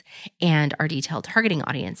audiences and our detailed targeting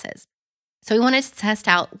audiences. So we wanted to test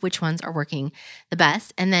out which ones are working the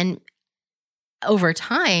best. And then over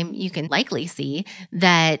time, you can likely see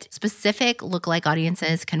that specific lookalike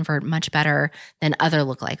audiences convert much better than other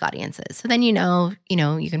lookalike audiences. So then you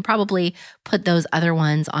can probably put those other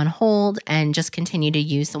ones on hold and just continue to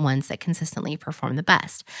use the ones that consistently perform the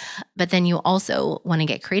best. But then you also want to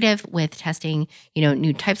get creative with testing,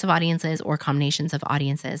 new types of audiences or combinations of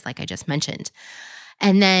audiences, like I just mentioned.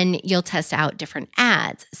 And then you'll test out different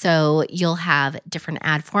ads. So you'll have different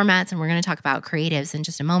ad formats, and we're going to talk about creatives in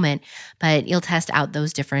just a moment, but you'll test out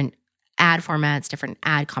those different ad formats, different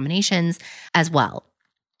ad combinations as well.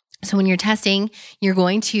 So when you're testing, you're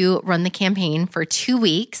going to run the campaign for 2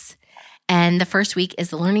 weeks. And the first week is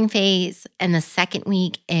the learning phase. And the second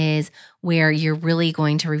week is where you're really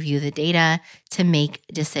going to review the data to make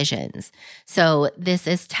decisions. So this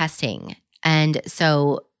is testing. And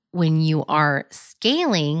so when you are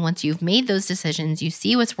scaling, once you've made those decisions, you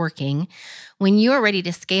see what's working. When you are ready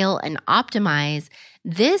to scale and optimize,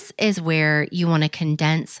 this is where you want to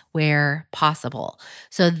condense where possible.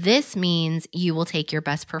 So this means you will take your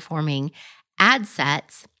best performing ad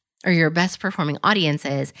sets or your best performing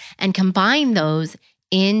audiences and combine those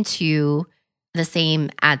into the same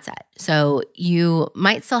ad set. So you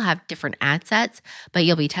might still have different ad sets, but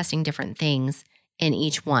you'll be testing different things in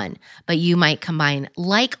each one, but you might combine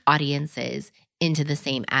like audiences into the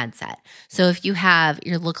same ad set. So if you have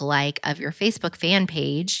your lookalike of your Facebook fan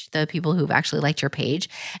page, the people who've actually liked your page,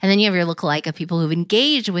 and then you have your lookalike of people who've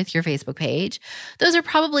engaged with your Facebook page, those are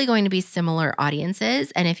probably going to be similar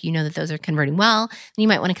audiences. And if you know that those are converting well, then you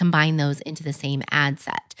might want to combine those into the same ad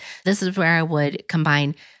set. This is where I would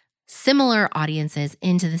combine similar audiences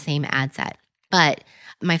into the same ad set. But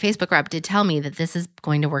my Facebook rep did tell me that this is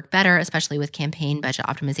going to work better, especially with campaign budget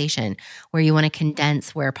optimization, where you want to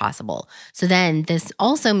condense where possible. So then this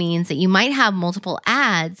also means that you might have multiple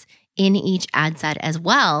ads in each ad set as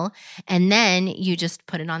well. And then you just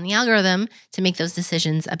put it on the algorithm to make those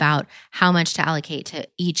decisions about how much to allocate to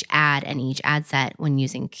each ad and each ad set when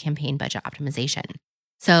using campaign budget optimization.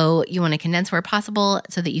 So you want to condense where possible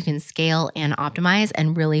so that you can scale and optimize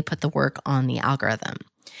and really put the work on the algorithm.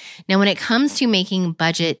 Now, when it comes to making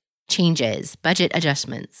budget changes, budget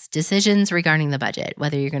adjustments, decisions regarding the budget,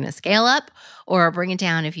 whether you're going to scale up or bring it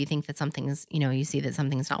down if you think that something's, you see that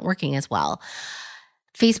something's not working as well.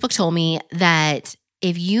 Facebook told me that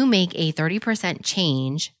if you make a 30%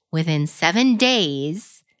 change within 7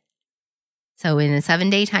 days, so in a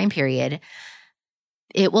 7-day time period,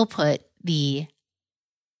 it will put the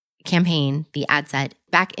campaign, the ad set,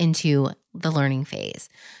 back into the learning phase.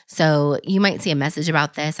 So you might see a message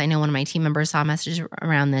about this. I know one of my team members saw a message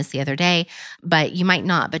around this the other day, but you might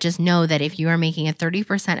not. But just know that if you are making a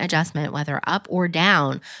 30% adjustment, whether up or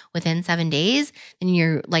down within 7 days, then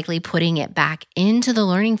you're likely putting it back into the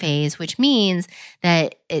learning phase, which means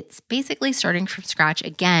that it's basically starting from scratch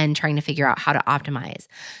again, trying to figure out how to optimize.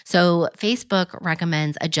 So Facebook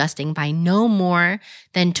recommends adjusting by no more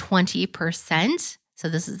than 20%. So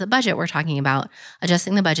this is the budget we're talking about,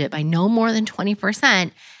 adjusting the budget by no more than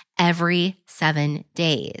 20% every 7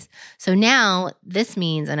 days. So now this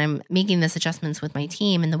means, and I'm making this adjustments with my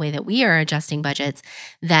team in the way that we are adjusting budgets,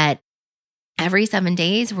 that every 7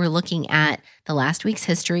 days we're looking at the last week's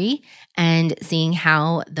history and seeing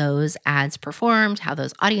how those ads performed, how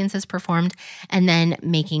those audiences performed, and then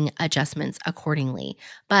making adjustments accordingly,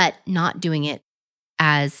 but not doing it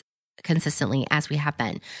as consistently as we have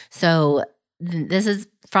been. So this is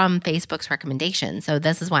from Facebook's recommendation. So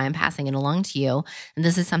this is why I'm passing it along to you. And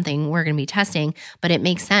this is something we're going to be testing, but it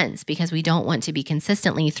makes sense because we don't want to be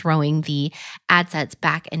consistently throwing the ad sets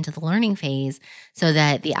back into the learning phase so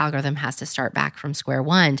that the algorithm has to start back from square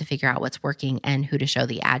one to figure out what's working and who to show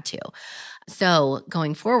the ad to. So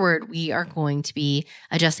going forward, we are going to be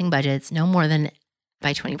adjusting budgets no more than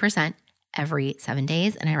by 20% every 7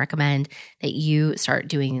 days. And I recommend that you start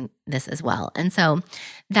doing this as well. And so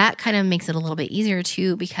that kind of makes it a little bit easier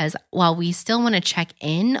too, because while we still want to check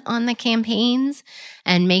in on the campaigns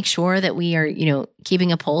and make sure that we are,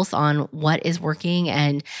 keeping a pulse on what is working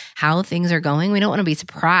and how things are going, we don't want to be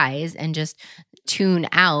surprised and just tune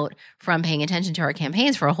out from paying attention to our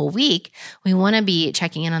campaigns for a whole week. We want to be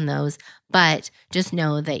checking in on those, but just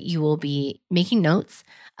know that you will be making notes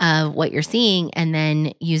of what you're seeing and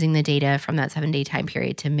then using the data from that 7-day time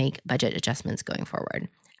period to make budget adjustments going forward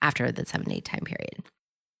after the 7-day time period.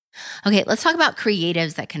 Okay, let's talk about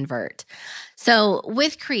creatives that convert. So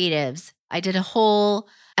with creatives, I did a whole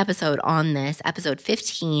episode on this. Episode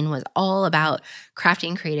 15 was all about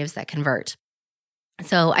crafting creatives that convert.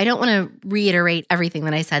 So I don't want to reiterate everything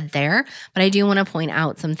that I said there, but I do want to point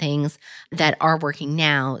out some things that are working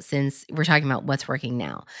now since we're talking about what's working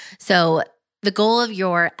now. So the goal of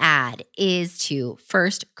your ad is to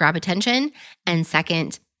first grab attention and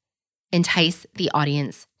second, entice the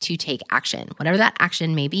audience to take action. Whatever that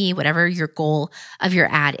action may be, whatever your goal of your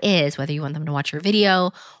ad is, whether you want them to watch your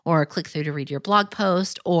video or click through to read your blog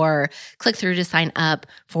post or click through to sign up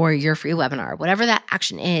for your free webinar, whatever that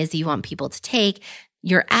action is you want people to take,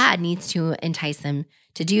 your ad needs to entice them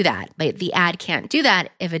to do that. But the ad can't do that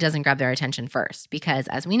if it doesn't grab their attention first, because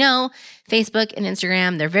as we know, Facebook and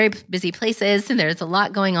Instagram, they're very busy places and there's a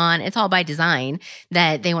lot going on. It's all by design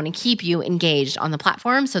that they want to keep you engaged on the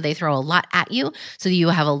platform. So they throw a lot at you so that you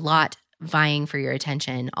have a lot vying for your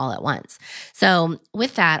attention all at once. So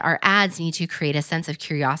with that, our ads need to create a sense of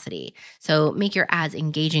curiosity. So make your ads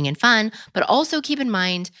engaging and fun, but also keep in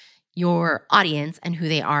mind your audience and who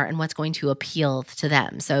they are and what's going to appeal to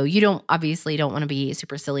them. So you obviously don't want to be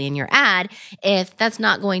super silly in your ad if that's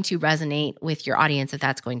not going to resonate with your audience, if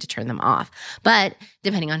that's going to turn them off. But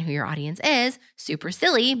depending on who your audience is, super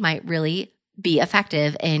silly might really be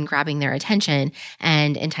effective in grabbing their attention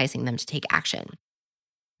and enticing them to take action.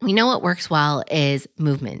 We know what works well is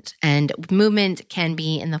movement, and movement can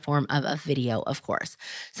be in the form of a video, of course.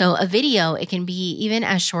 So a video, it can be even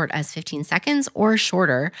as short as 15 seconds or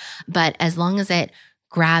shorter, but as long as it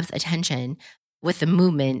grabs attention, with the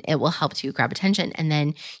movement, it will help to grab attention. And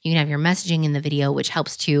then you can have your messaging in the video, which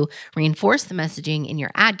helps to reinforce the messaging in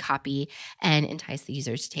your ad copy and entice the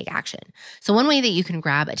users to take action. So one way that you can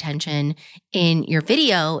grab attention in your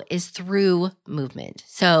video is through movement.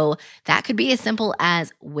 So that could be as simple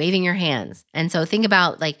as waving your hands. And so think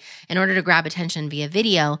about, like, in order to grab attention via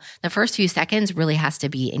video, the first few seconds really has to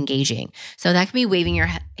be engaging. So that could be waving your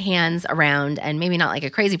hands around, and maybe not like a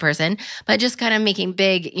crazy person, but just kind of making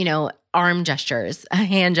big, arm gestures,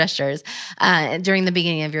 hand gestures during the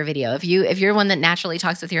beginning of your video. If you're one that naturally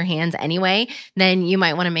talks with your hands anyway, then you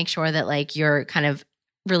might want to make sure that, like, you're kind of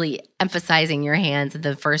really emphasizing your hands in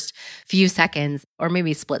the first few seconds, or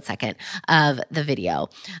maybe split second of the video.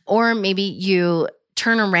 Or maybe you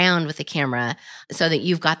turn around with the camera so that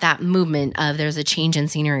you've got that movement of there's a change in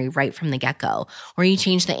scenery right from the get-go, or you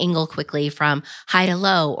change the angle quickly from high to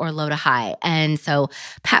low or low to high. And so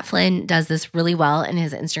Pat Flynn does this really well in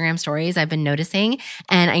his Instagram stories, I've been noticing.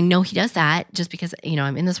 And I know he does that just because,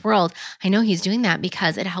 I'm in this world. I know he's doing that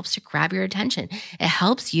because it helps to grab your attention. It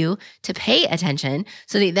helps you to pay attention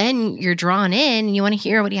so that then you're drawn in and you want to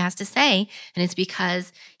hear what he has to say. And it's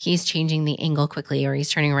because he's changing the angle quickly or he's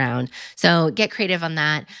turning around. So get creative on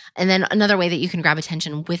that. And then another way that you can grab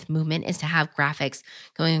attention with movement is to have graphics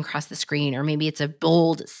going across the screen, or maybe it's a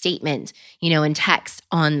bold statement, in text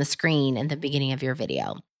on the screen at the beginning of your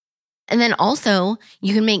video. And then also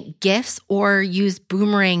you can make GIFs or use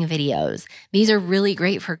boomerang videos. These are really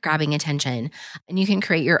great for grabbing attention. And you can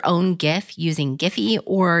create your own GIF using Giphy,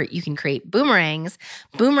 or you can create boomerangs.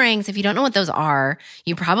 Boomerangs, if you don't know what those are,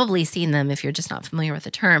 you've probably seen them if you're just not familiar with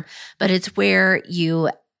the term, but it's where you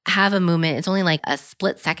have a movement. It's only like a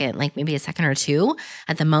split second, like maybe a second or two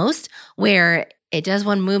at the most, where it does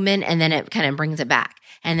one movement and then it kind of brings it back.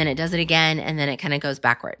 And then it does it again, and then it kind of goes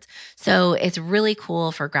backwards. So it's really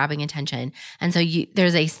cool for grabbing attention. And so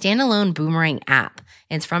there's a standalone boomerang app.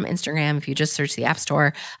 It's from Instagram. If you just search the App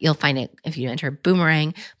Store, you'll find it if you enter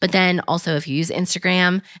boomerang. But then also if you use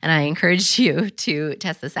Instagram, and I encourage you to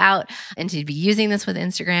test this out and to be using this with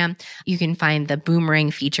Instagram, you can find the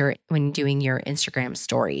boomerang feature when doing your Instagram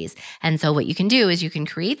stories. And so what you can do is you can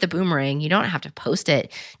create the boomerang. You don't have to post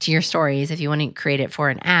it to your stories if you want to create it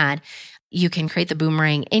for an ad. You can create the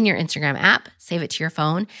boomerang in your Instagram app, save it to your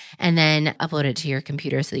phone, and then upload it to your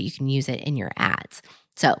computer so that you can use it in your ads.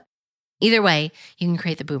 So either way, you can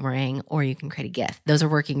create the boomerang or you can create a GIF. Those are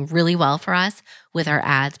working really well for us with our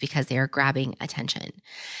ads because they are grabbing attention.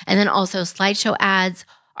 And then also slideshow ads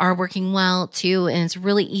are working well too. And it's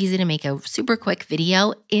really easy to make a super quick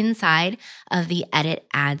video inside of the edit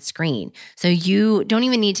ad screen. So you don't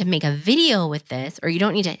even need to make a video with this, or you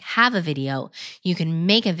don't need to have a video. You can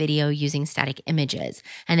make a video using static images,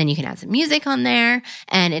 and then you can add some music on there,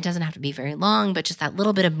 and it doesn't have to be very long, but just that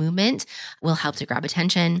little bit of movement will help to grab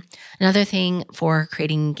attention. Another thing for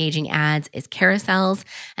creating engaging ads is carousels.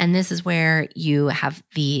 And this is where you have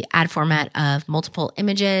the ad format of multiple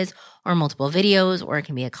images or multiple videos, or it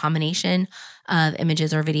can be a combination of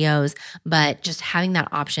images or videos, but just having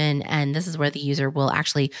that option. And this is where the user will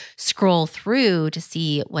actually scroll through to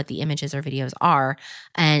see what the images or videos are.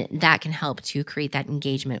 And that can help to create that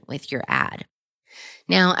engagement with your ad.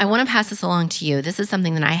 Now, I want to pass this along to you. This is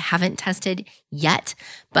something that I haven't tested yet,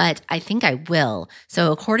 but I think I will.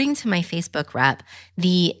 So according to my Facebook rep,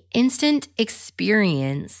 the instant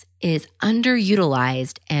experience is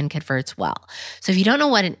underutilized and converts well. So if you don't know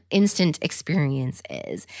what an instant experience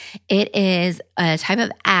is, it is a type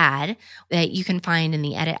of ad that you can find in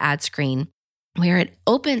the edit ad screen where it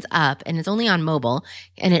opens up, and it's only on mobile,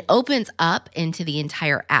 and it opens up into the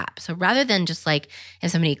entire app. So rather than just like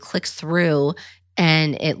if somebody clicks through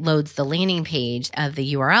and it loads the landing page of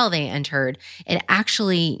the URL they entered, it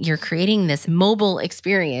actually, you're creating this mobile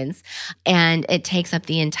experience and it takes up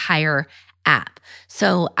the entire app.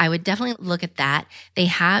 So I would definitely look at that. They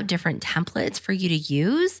have different templates for you to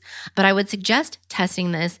use, but I would suggest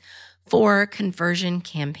testing this for conversion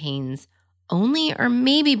campaigns only, or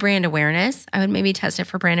maybe brand awareness. I would maybe test it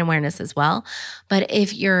for brand awareness as well. But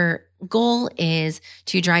if your goal is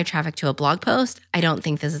to drive traffic to a blog post, I don't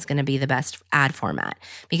think this is going to be the best ad format,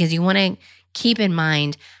 because you want to keep in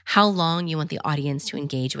mind how long you want the audience to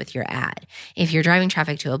engage with your ad. If you're driving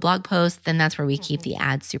traffic to a blog post, then that's where we keep the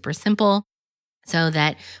ads super simple. so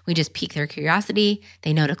that we just pique their curiosity.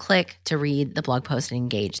 They know to click to read the blog post and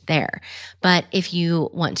engage there. But if you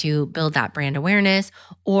want to build that brand awareness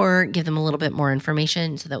or give them a little bit more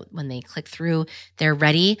information so that when they click through, they're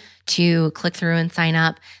ready to click through and sign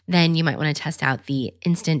up, then you might want to test out the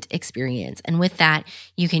instant experience. And with that,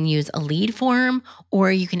 you can use a lead form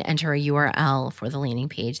or you can enter a URL for the landing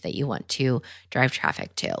page that you want to drive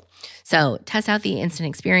traffic to. So test out the instant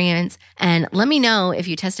experience and let me know if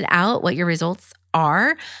you tested out what your results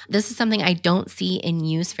are. This is something I don't see in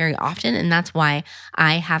use very often, and that's why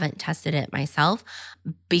I haven't tested it myself,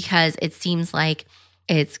 because it seems like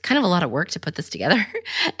it's kind of a lot of work to put this together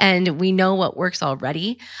and we know what works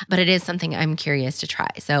already, but it is something I'm curious to try.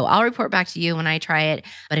 So I'll report back to you when I try it,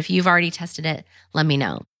 but if you've already tested it, let me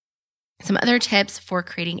know. Some other tips for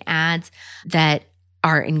creating ads that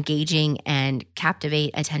are engaging and captivate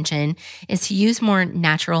attention is to use more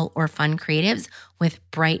natural or fun creatives with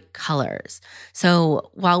bright colors. So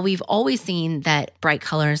while we've always seen that bright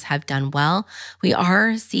colors have done well, we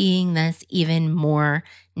are seeing this even more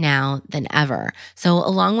now than ever. So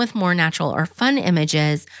along with more natural or fun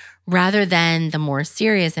images, rather than the more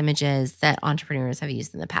serious images that entrepreneurs have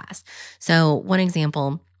used in the past. So one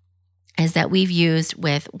example is that we've used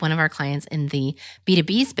with one of our clients in the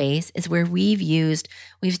B2B space is where we've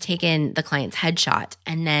taken the client's headshot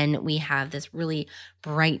and then we have this really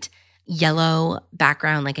bright yellow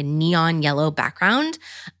background, like a neon yellow background,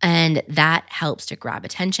 and that helps to grab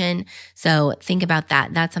attention. So think about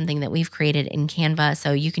that. That's something that we've created in Canva.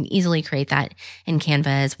 So you can easily create that in Canva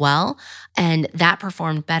as well. And that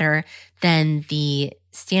performed better than the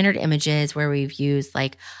standard images where we've used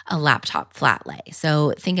like a laptop flat lay.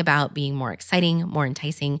 So think about being more exciting, more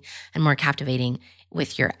enticing, and more captivating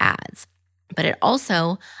with your ads. But it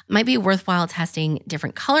also might be worthwhile testing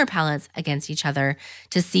different color palettes against each other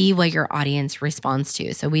to see what your audience responds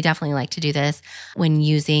to. So we definitely like to do this when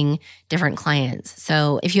using different clients.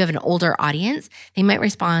 So if you have an older audience, they might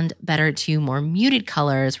respond better to more muted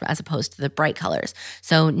colors as opposed to the bright colors.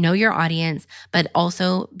 So know your audience, but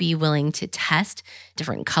also be willing to test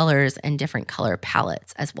different colors and different color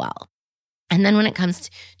palettes as well. And then when it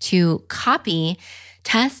comes to copy,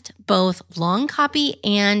 test both long copy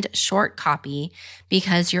and short copy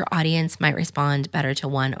because your audience might respond better to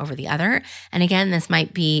one over the other. And again, this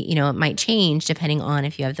might be, it might change depending on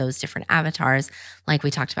if you have those different avatars like we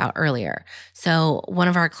talked about earlier. So one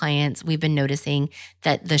of our clients, we've been noticing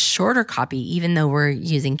that the shorter copy, even though we're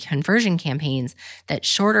using conversion campaigns, that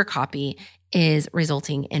shorter copy is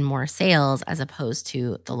resulting in more sales as opposed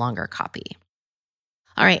to the longer copy.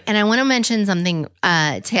 All right. And I want to mention something,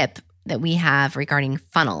 tip that we have regarding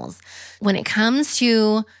funnels. When it comes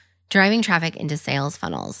to driving traffic into sales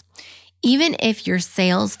funnels, even if your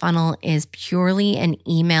sales funnel is purely an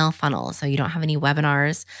email funnel, so you don't have any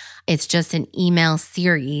webinars, it's just an email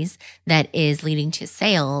series that is leading to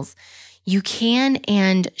sales, you can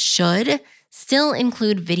and should still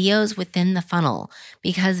include videos within the funnel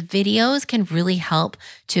because videos can really help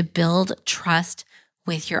to build trust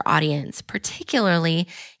with your audience, particularly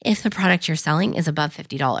if the product you're selling is above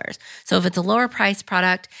 $50. So if it's a lower price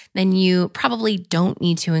product, then you probably don't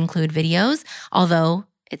need to include videos, although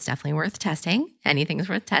it's definitely worth testing. Anything's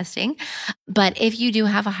worth testing. But if you do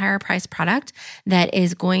have a higher price product that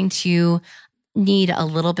is going to need a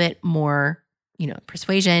little bit more,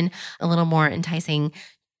 persuasion, a little more enticing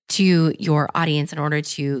to your audience in order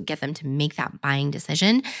to get them to make that buying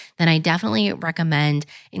decision, then I definitely recommend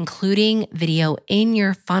including video in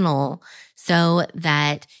your funnel so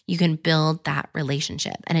that you can build that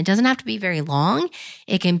relationship. And it doesn't have to be very long.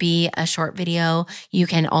 It can be a short video. You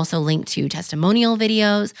can also link to testimonial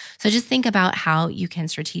videos. So just think about how you can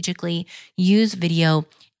strategically use video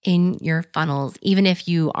in your funnels, even if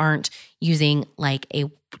you aren't using like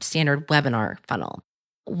a standard webinar funnel.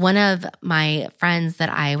 One of my friends that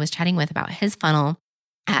I was chatting with about his funnel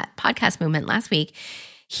at Podcast Movement last week,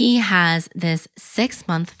 he has this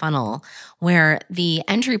 6-month funnel where the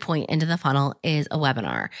entry point into the funnel is a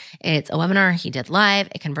webinar. It's a webinar he did live.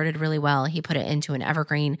 It converted really well. He put it into an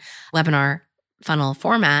evergreen webinar funnel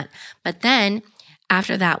format. But then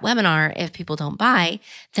after that webinar, if people don't buy,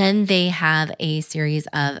 then they have a series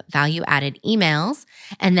of value-added emails.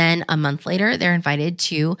 And then a month later, they're invited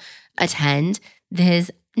to attend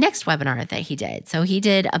his next webinar that he did. So he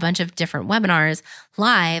did a bunch of different webinars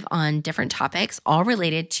live on different topics, all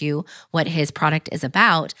related to what his product is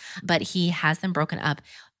about, but he has them broken up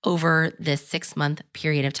over this 6-month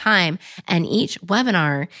period of time. And each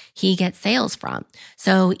webinar he gets sales from.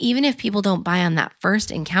 So even if people don't buy on that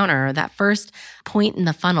first encounter, or that first point in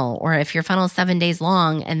the funnel, or if your funnel is 7 days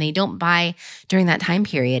long and they don't buy during that time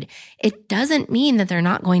period, it doesn't mean that they're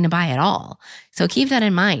not going to buy at all. So keep that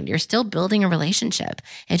in mind. You're still building a relationship.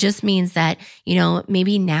 It just means that,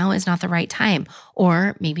 maybe now is not the right time,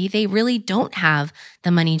 or maybe they really don't have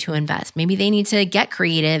the money to invest. Maybe they need to get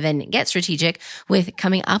creative and get strategic with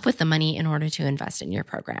coming up with the money in order to invest in your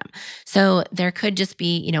program. So there could just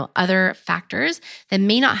be, other factors that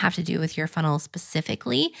may not have to do with your funnel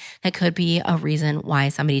specifically. That could be a reason why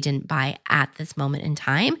somebody didn't buy at this moment in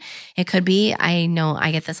time. It could be, I know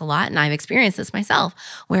I get this a lot and I've experienced this myself,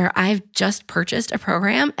 where I've just purchased a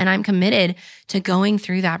program and I'm committed to going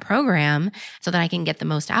through that program so that I can get the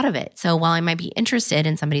most out of it. So while I might be interested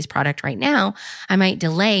in somebody's product right now, I might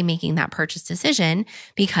delay making that purchase decision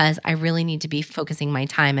because I really need to be focusing my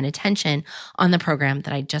time and attention on the program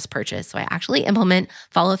that I just purchased. So I actually implement,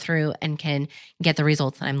 follow through, and can get the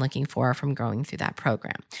results that I'm looking for from going through that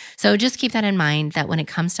program. So just keep that in mind, that when it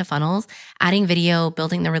comes to funnels, adding video,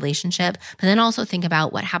 building the relationship, but then also think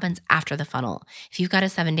about what happens after the funnel. If you've got a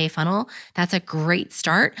 7-day funnel, that's a great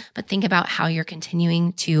start, but think about how you're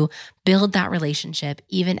continuing to build that relationship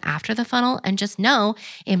even after the funnel, and just know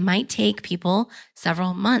it might take people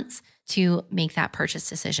several months to make that purchase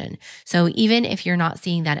decision. So even if you're not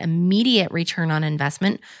seeing that immediate return on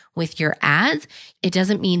investment with your ads, it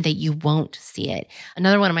doesn't mean that you won't see it.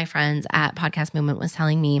 Another one of my friends at Podcast Movement was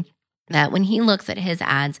telling me that when he looks at his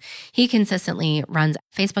ads, he consistently runs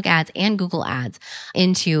Facebook ads and Google ads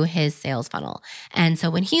into his sales funnel. And so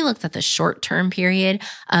when he looks at the short-term period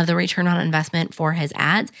of the return on investment for his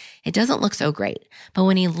ads, it doesn't look so great. But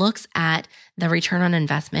when he looks at the return on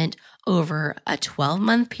investment over a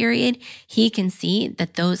 12-month period, he can see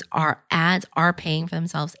that those ads are paying for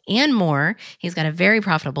themselves and more. He's got a very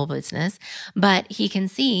profitable business, but he can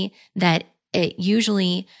see that it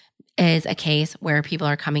usually is a case where people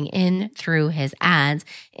are coming in through his ads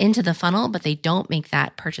into the funnel, but they don't make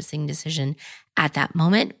that purchasing decision at that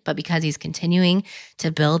moment. But because he's continuing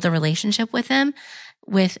to build the relationship with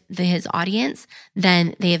his audience,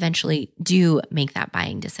 then they eventually do make that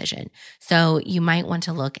buying decision. So you might want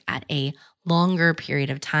to look at a longer period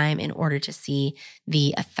of time in order to see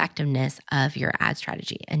the effectiveness of your ad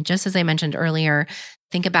strategy. And just as I mentioned earlier,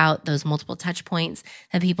 think about those multiple touch points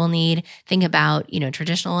that people need. Think about,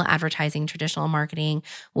 traditional advertising, traditional marketing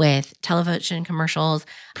with television commercials,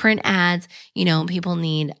 print ads. People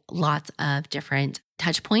need lots of different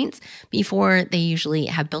touch points before they usually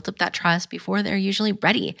have built up that trust, before they're usually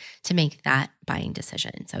ready to make that buying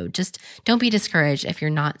decision. So just don't be discouraged if you're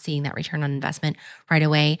not seeing that return on investment right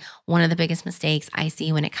away. One of the biggest mistakes I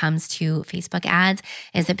see when it comes to Facebook ads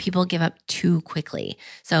is that people give up too quickly.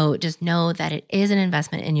 So just know that it is an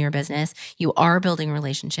investment in your business. You are building a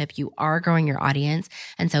relationship. You are growing your audience.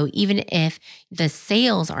 And so even if the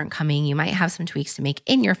sales aren't coming, you might have some tweaks to make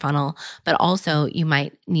in your funnel, but also you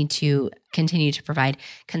might need to continue to provide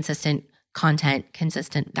consistent content,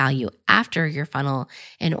 consistent value after your funnel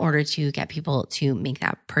in order to get people to make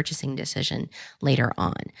that purchasing decision later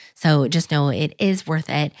on. So just know it is worth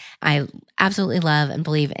it. I absolutely love and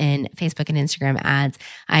believe in Facebook and Instagram ads.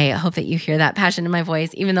 I hope that you hear that passion in my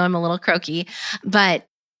voice, even though I'm a little croaky, but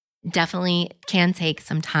definitely can take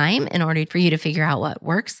some time in order for you to figure out what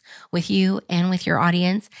works with you and with your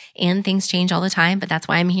audience. And things change all the time, but that's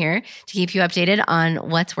why I'm here, to keep you updated on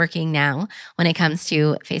what's working now when it comes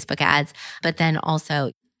to Facebook ads. But then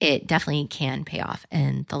also, it definitely can pay off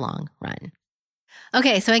in the long run.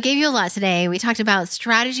 Okay, so I gave you a lot today. We talked about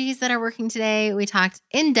strategies that are working today. We talked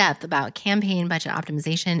in depth about campaign budget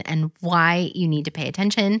optimization and why you need to pay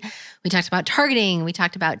attention. We talked about targeting. We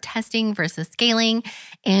talked about testing versus scaling.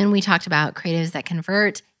 And we talked about creatives that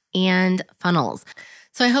convert and funnels.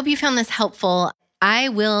 So I hope you found this helpful. I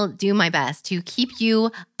will do my best to keep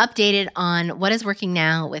you updated on what is working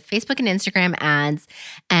now with Facebook and Instagram ads.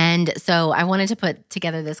 And so I wanted to put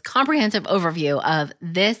together this comprehensive overview of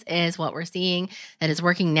this is what we're seeing that is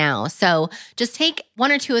working now. So just take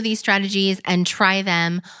one or two of these strategies and try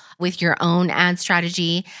them with your own ad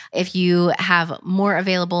strategy. If you have more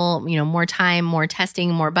available, more time, more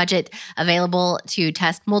testing, more budget available to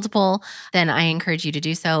test multiple, then I encourage you to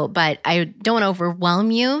do so. But I don't want to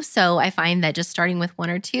overwhelm you. So I find that just starting with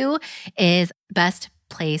one or two is best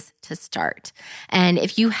place to start. And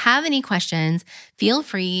if you have any questions, feel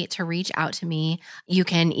free to reach out to me. You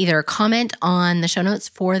can either comment on the show notes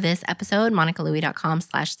for this episode,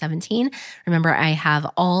 monicalouie.com/17. Remember, I have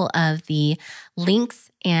all of the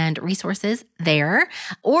links and resources there,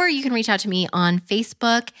 or you can reach out to me on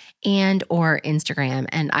Facebook and or Instagram,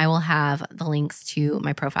 and I will have the links to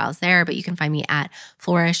my profiles there, but you can find me at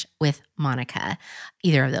Flourish with Monica,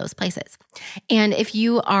 either of those places. And if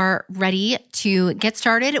you are ready to get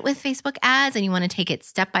started with Facebook ads and you want to take it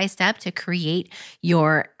step by step to create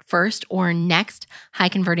your first or next high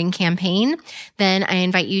converting campaign, then I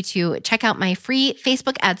invite you to check out my free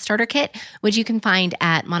Facebook ad starter kit, which you can find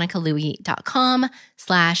at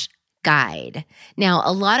monicalouie.com/guide. Now,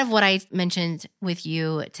 a lot of what I mentioned with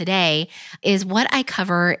you today is what I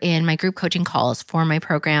cover in my group coaching calls for my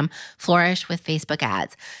program, Flourish with Facebook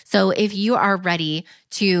Ads. So if you are ready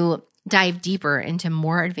to dive deeper into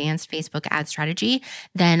more advanced Facebook ad strategy,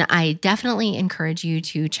 then I definitely encourage you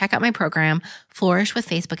to check out my program, Flourish with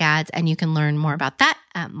Facebook Ads, and you can learn more about that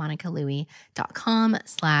at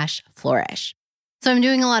monicalouie.com/flourish. So I'm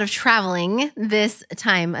doing a lot of traveling this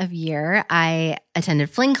time of year. I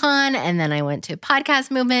attended FlynnCon, and then I went to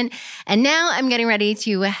Podcast Movement, and now I'm getting ready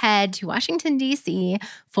to head to Washington, D.C.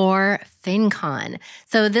 for FinCon.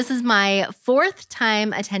 So this is my 4th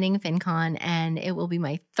time attending FinCon, and it will be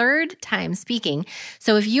my 3rd time speaking.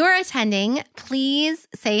 So if you're attending, please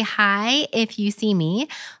say hi if you see me.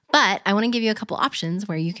 But I want to give you a couple options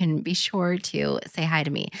where you can be sure to say hi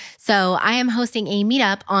to me. So I am hosting a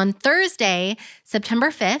meetup on Thursday,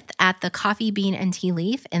 September 5th at the Coffee Bean and Tea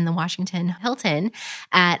Leaf in the Washington Hilton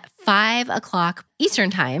at 5 o'clock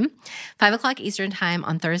Eastern Time, 5 o'clock Eastern Time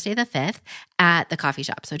on Thursday the 5th at the coffee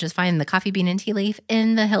shop. So just find the Coffee Bean and Tea Leaf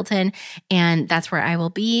in the Hilton, and that's where I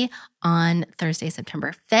will be on Thursday,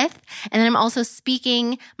 September 5th. And then I'm also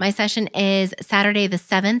speaking. My session is Saturday the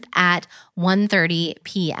 7th at 1:30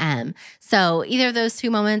 p.m. So either of those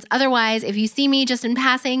two moments. Otherwise, if you see me just in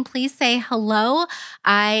passing, please say hello.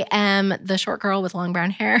 I am the short girl with long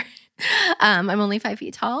brown hair. I'm only 5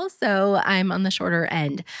 feet tall, so I'm on the shorter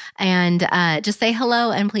end. And just say hello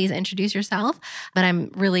and please introduce yourself. But I'm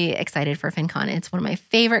really excited for FinCon. It's one of my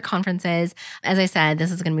favorite conferences. As I said, this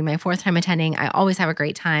is going to be my 4th time attending. I always have a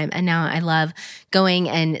great time. And now I love going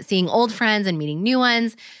and seeing old friends and meeting new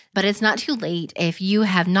ones. But it's not too late. If you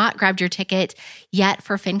have not grabbed your ticket yet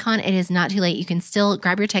for FinCon, it is not too late. You can still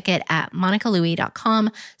grab your ticket at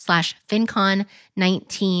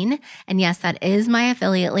monicalouie.com/FinCon19. And yes, that is my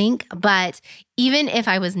affiliate link. But even if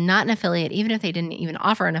I was not an affiliate, even if they didn't even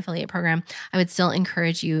offer an affiliate program, I would still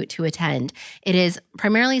encourage you to attend. It is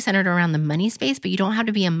primarily centered around the money space, but you don't have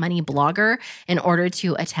to be a money blogger in order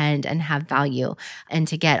to attend and have value and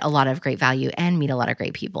to get a lot of great value and meet a lot of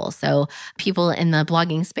great people. So people in the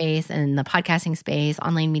blogging space and the podcasting space,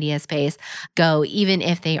 online media space, go even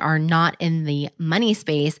if they are not in the money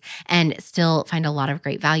space and still find a lot of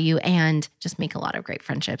great value and just make a lot of great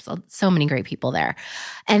friendships. So many great people there.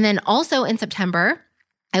 And then also in September,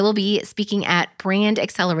 I will be speaking at Brand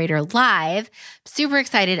Accelerator Live. Super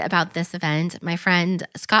excited about this event. My friend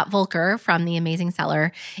Scott Volker from The Amazing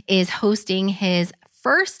Seller is hosting his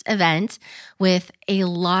first event with a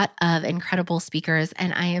lot of incredible speakers,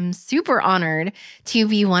 and I am super honored to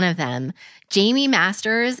be one of them. Jamie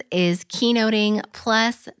Masters is keynoting,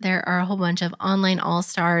 plus there are a whole bunch of online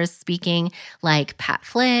all-stars speaking like Pat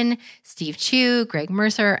Flynn, Steve Chu, Greg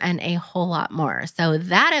Mercer, and a whole lot more. So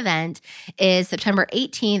that event is September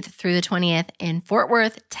 18th through the 20th in Fort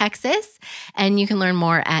Worth, Texas, and you can learn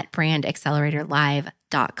more at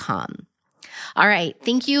brandacceleratorlive.com. All right.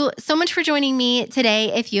 Thank you so much for joining me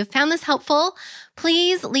today. If you found this helpful,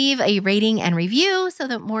 please leave a rating and review so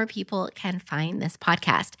that more people can find this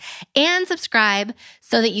podcast, and subscribe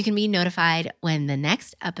so that you can be notified when the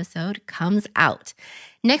next episode comes out.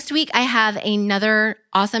 Next week, I have another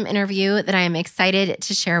awesome interview that I am excited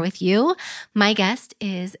to share with you. My guest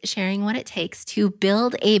is sharing what it takes to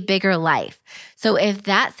build a bigger life. So if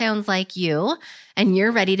that sounds like you and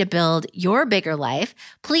you're ready to build your bigger life,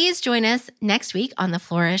 please join us next week on the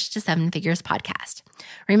Flourish to Seven Figures podcast.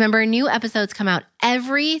 Remember, new episodes come out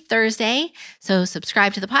every Thursday, so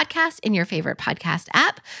subscribe to the podcast in your favorite podcast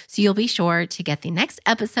app so you'll be sure to get the next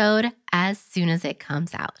episode as soon as it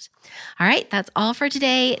comes out. All right, that's all for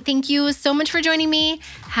today. Thank you so much for joining me.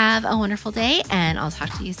 Have a wonderful day, and I'll talk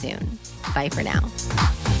to you soon. Bye for now.